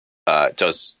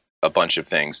does a bunch of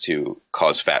things to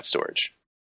cause fat storage.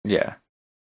 Yeah.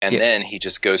 And then he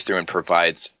just goes through and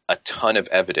provides a ton of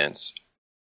evidence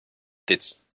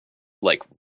that's like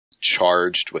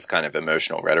charged with kind of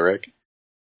emotional rhetoric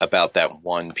about that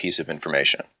one piece of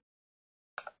information.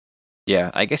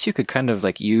 Yeah, I guess you could kind of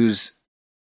like use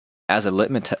as a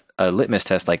litmus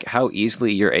test, like how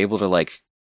easily you're able to like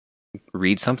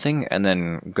read something and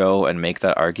then go and make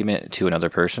that argument to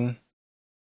another person.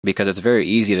 Because it's very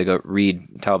easy to go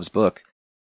read Taubes' book,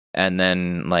 and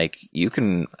then like you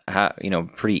can have,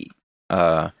 pretty,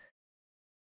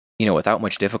 without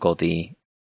much difficulty,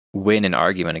 win an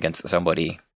argument against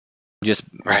somebody just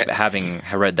having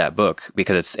read that book,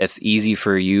 because it's easy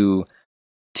for you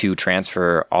to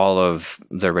transfer all of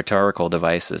the rhetorical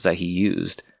devices that he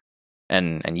used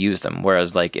and use them.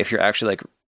 Whereas like if you're actually like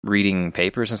reading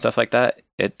papers and stuff like that,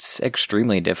 it's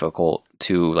extremely difficult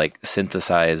to like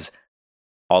synthesize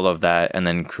all of that and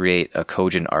then create a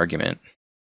cogent argument.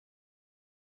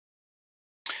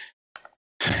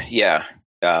 Yeah.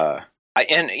 I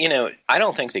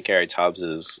don't think that Gary Taubes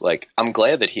is like, I'm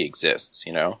glad that he exists,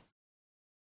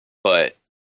 but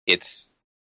it's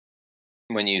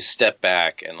when you step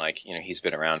back and like, he's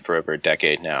been around for over a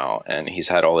decade now and he's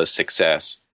had all this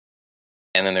success.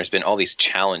 And then there's been all these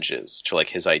challenges to like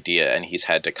his idea, and he's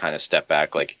had to kind of step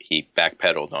back. Like he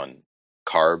backpedaled on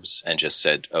carbs and just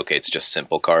said, okay, it's just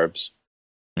simple carbs.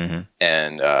 Mm-hmm.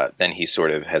 And then he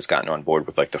sort of has gotten on board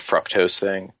with like the fructose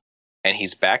thing, and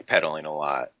he's backpedaling a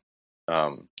lot.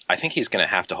 I think he's going to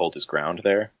have to hold his ground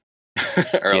there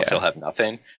or else he'll have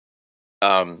nothing.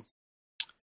 But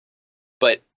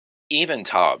even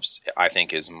Taubes, I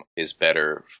think, is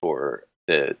better for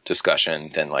the discussion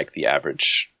than like the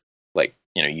average, like,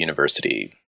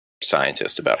 university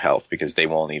scientist about health, because they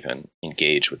won't even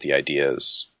engage with the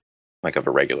ideas like of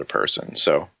a regular person.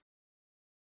 So,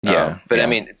 I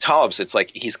mean, Taubes, it's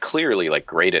like, he's clearly like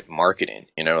great at marketing,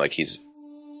 like he's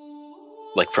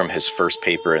like from his first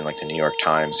paper in like the New York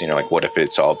Times, like what if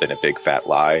it's all been a big fat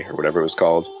lie or whatever it was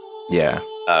called. Yeah.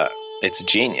 It's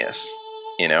genius,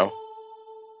 Yep.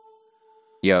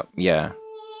 Yeah.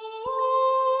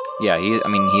 Yeah. He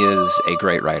is a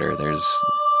great writer. There's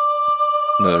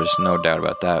no doubt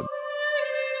about that.